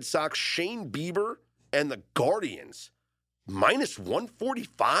the Red Sox. Shane Bieber and the Guardians minus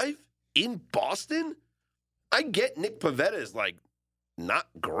 145 in Boston. I get Nick Pivetta is like not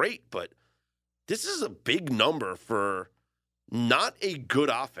great, but This is a big number for not a good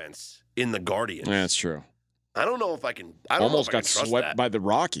offense in the Guardians. Yeah, that's true. I don't know if I can. I don't Almost know if I got can trust swept that. by the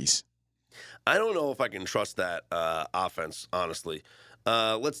Rockies. I don't know if I can trust that offense, honestly.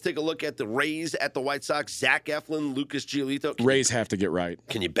 Let's take a look at the Rays at the White Sox. Zach Eflin, Lucas Giolito. Rays have to get right.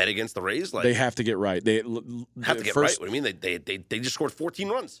 Can you bet against the Rays? They have to get right. They have to get right. What do you mean? They just scored 14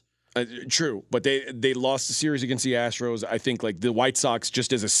 runs. True, but they lost the series against the Astros. I think like the White Sox,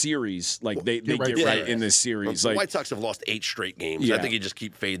 just as a series, like they get right in this series. The Like White Sox have lost 8 straight games. Yeah. I think you just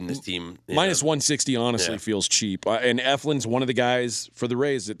keep fading this team. minus 160 honestly feels cheap. And Eflin's one of the guys for the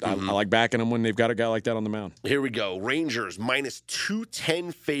Rays that I like backing them when they've got a guy like that on the mound. Here we go. Rangers minus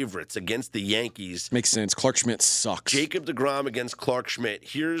 210 favorites against the Yankees. Makes sense. Clark Schmidt sucks. Jacob deGrom against Clark Schmidt.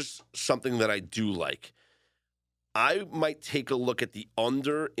 Here's something that I do like. I might take a look at the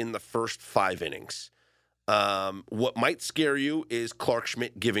under in the first 5 innings. What might scare you is Clark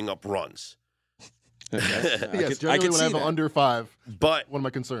Schmidt giving up runs. Yes, generally when I have an under 5, But one of my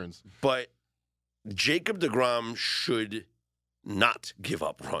concerns. But Jacob deGrom should not give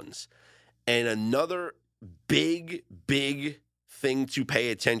up runs. And another big, big thing to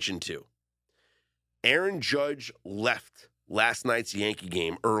pay attention to. Aaron Judge left last night's Yankee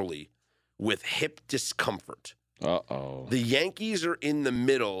game early with hip discomfort. Uh-oh. The Yankees are in the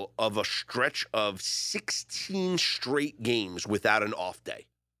middle of a stretch of 16 straight games without an off day.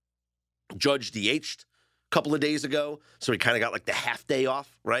 Judge DH'd a couple of days ago, so he kind of got like the half day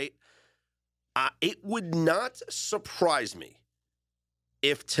off, right? It would not surprise me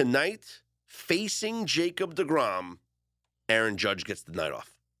if tonight, facing Jacob deGrom, Aaron Judge gets the night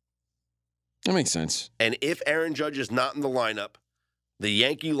off. That makes sense. And if Aaron Judge is not in the lineup, the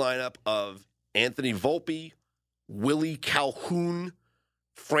Yankee lineup of Anthony Volpe, Willie Calhoun,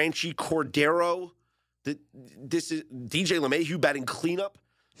 Franchi Cordero, this is DJ LeMahieu batting cleanup.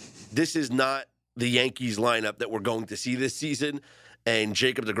 This is not the Yankees lineup that we're going to see this season. And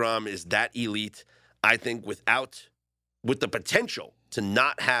Jacob deGrom is that elite. I think with the potential to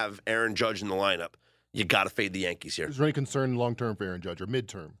not have Aaron Judge in the lineup, you got to fade the Yankees here. Is there any concern long-term for Aaron Judge or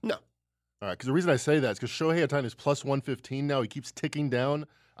midterm? No. All right, because the reason I say that is because Shohei Ohtani is plus 115 now. He keeps ticking down.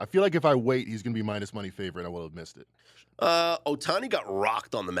 I feel like if I wait, he's going to be minus money favorite. I will have missed it. Ohtani got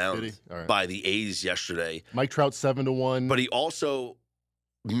rocked on the mound by the A's yesterday. Mike Trout 7-1. But he also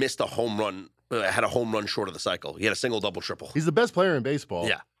missed a home run, had a home run short of the cycle. He had a single, double, triple. He's the best player in baseball.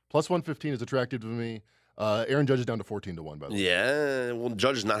 Yeah. Plus 115 is attractive to me. Aaron Judge is down to 14-1, by the way. Yeah, well,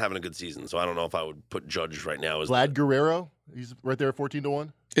 Judge is not having a good season, so I don't know if I would put Judge right now. Vlad Guerrero, he's right there at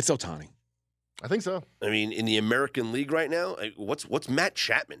 14-1. It's Ohtani. I think so. I mean, in the American League right now, what's Matt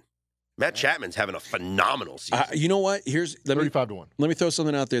Chapman? Matt Chapman's having a phenomenal season. You know what? 35-1. Let me throw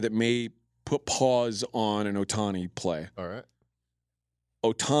something out there that may put pause on an Ohtani play. All right.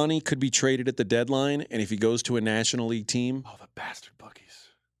 Ohtani could be traded at the deadline, and if he goes to a National League team, the bastard bookies.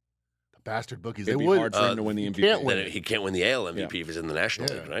 It'd be hard for him to win the MVP. He can't win the AL MVP if he's in the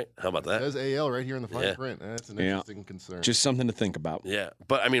National League, right? How about that? There's AL right here in the fine print. That's an interesting concern. Just something to think about. Yeah,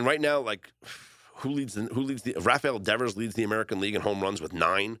 but I mean, right now, like, who leads the Rafael Devers leads the American League in home runs with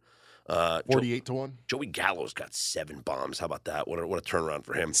 9. 48-1. Joey Gallo's got 7 bombs. How about that? What a turnaround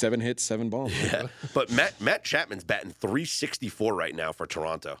for him. 7 hits, 7 bombs. Yeah, but Matt Chapman's batting .364 right now for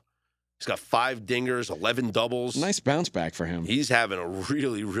Toronto. He's got 5 dingers, 11 doubles. Nice bounce back for him. He's having a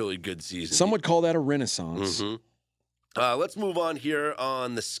really, really good season. Some would call that a renaissance. Mm-hmm. Let's move on here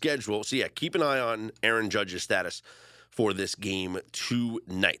on the schedule. So, keep an eye on Aaron Judge's status for this game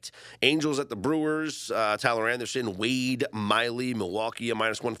tonight. Angels at the Brewers, Tyler Anderson, Wade Miley, Milwaukee, a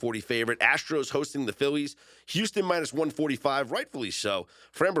minus 140 favorite. Astros hosting the Phillies, Houston minus 145, rightfully so.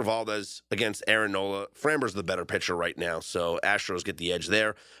 Framber Valdez against Aaron Nola. Framber's the better pitcher right now, so Astros get the edge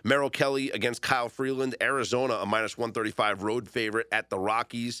there. Merrill Kelly against Kyle Freeland, Arizona, a minus 135 road favorite at the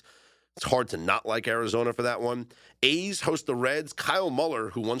Rockies. It's hard to not like Arizona for that one. A's host the Reds. Kyle Muller,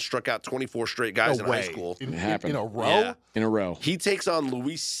 who once struck out 24 straight guys in high school. In a row? Yeah. In a row. He takes on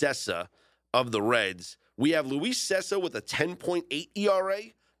Luis Sessa of the Reds. We have Luis Sessa with a 10.8 ERA.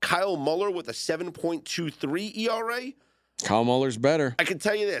 Kyle Muller with a 7.23 ERA. Kyle Muller's better. I can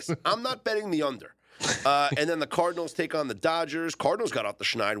tell you this. I'm not betting the under. And then the Cardinals take on the Dodgers. Cardinals got off the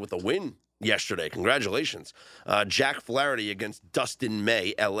schneid with a win yesterday. Congratulations. Jack Flaherty against Dustin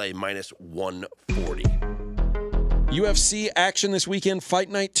May, LA, minus 140. UFC action this weekend, Fight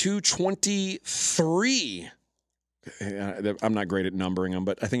Night 223. I'm not great at numbering them,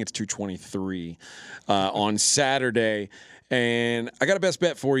 but I think it's 223 on Saturday. And I got a best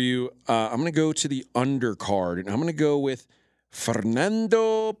bet for you. I'm going to go to the undercard, and I'm going to go with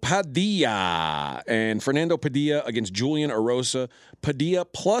Fernando Padilla. And Fernando Padilla against Julian Erosa. Padilla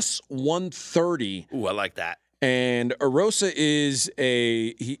plus 130. Ooh, I like that. And Erosa is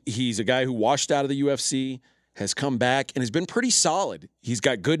he's a guy who washed out of the UFC, has come back, and has been pretty solid. He's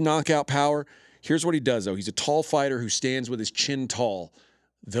got good knockout power. Here's what he does, though. He's a tall fighter who stands with his chin tall.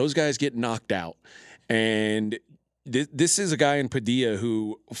 Those guys get knocked out. And this is a guy in Padilla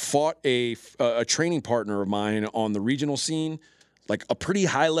who fought a training partner of mine on the regional scene, like a pretty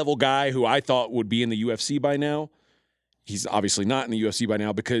high-level guy who I thought would be in the UFC by now. He's obviously not in the UFC by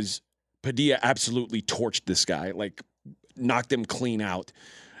now because Padilla absolutely torched this guy, like knocked him clean out.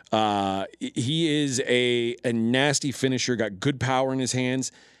 He is a nasty finisher, got good power in his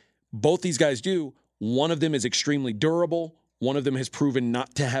hands. Both these guys do. One of them is extremely durable. One of them has proven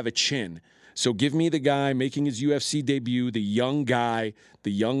not to have a chin. So give me the guy making his UFC debut, the young guy,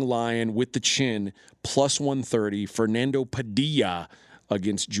 the young lion with the chin, plus 130, Fernando Padilla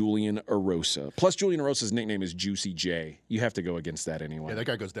against Julian Erosa. Plus, Julian Erosa's nickname is Juicy J. You have to go against that anyway. Yeah, that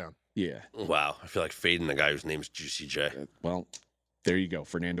guy goes down. Yeah. Wow. I feel like fading the guy whose name's Juicy J. Well, there you go,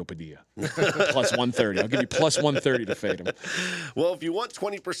 Fernando Padilla. Plus 130. I'll give you plus 130 to fade him. Well, if you want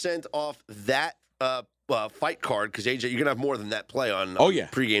 20% off that fight card, because AJ, you're going to have more than that play on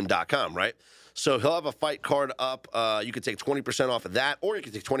pregame.com, right? So he'll have a fight card up. You could take 20% off of that, or you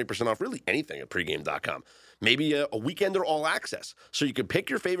could take 20% off really anything at pregame.com. Maybe a weekender all access. So you can pick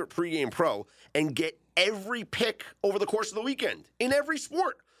your favorite pregame pro and get every pick over the course of the weekend in every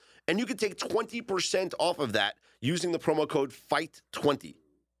sport. And you can take 20% off of that using the promo code FIGHT20.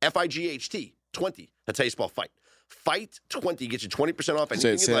 FIGHT 20. That's how you spell fight. Fight20 gets you 20% off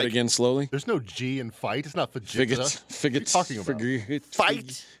anything Say that again slowly. There's no G in fight. It's not Fajita. What are you talking about?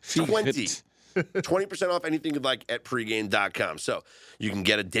 Fight20. 20% off anything you'd like at pregame.com. So you can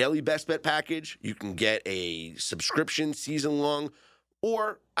get a daily best bet package. You can get a subscription season long.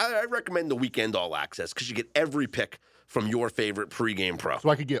 Or I recommend the weekend all access because you get every pick from your favorite pregame pro. So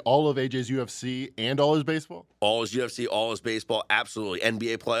I could get all of AJ's UFC and all his baseball? All his UFC, all his baseball, absolutely.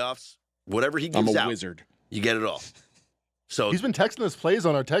 NBA playoffs, whatever he gives out. I'm a wizard. You get it all. So he's been texting us plays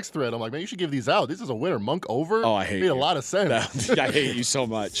on our text thread. I'm like, man, you should give these out. This is a winner. Monk over. Oh, I hate Made you. a lot of sense. I hate you so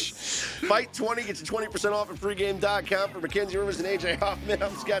much. Fight20 gets you 20% off at pregame.com. For Mackenzie Rivers and AJ Hoffman,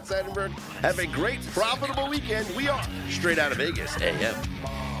 I'm Scott Seidenberg. Have a great, profitable weekend. We are Straight Out of Vegas AM.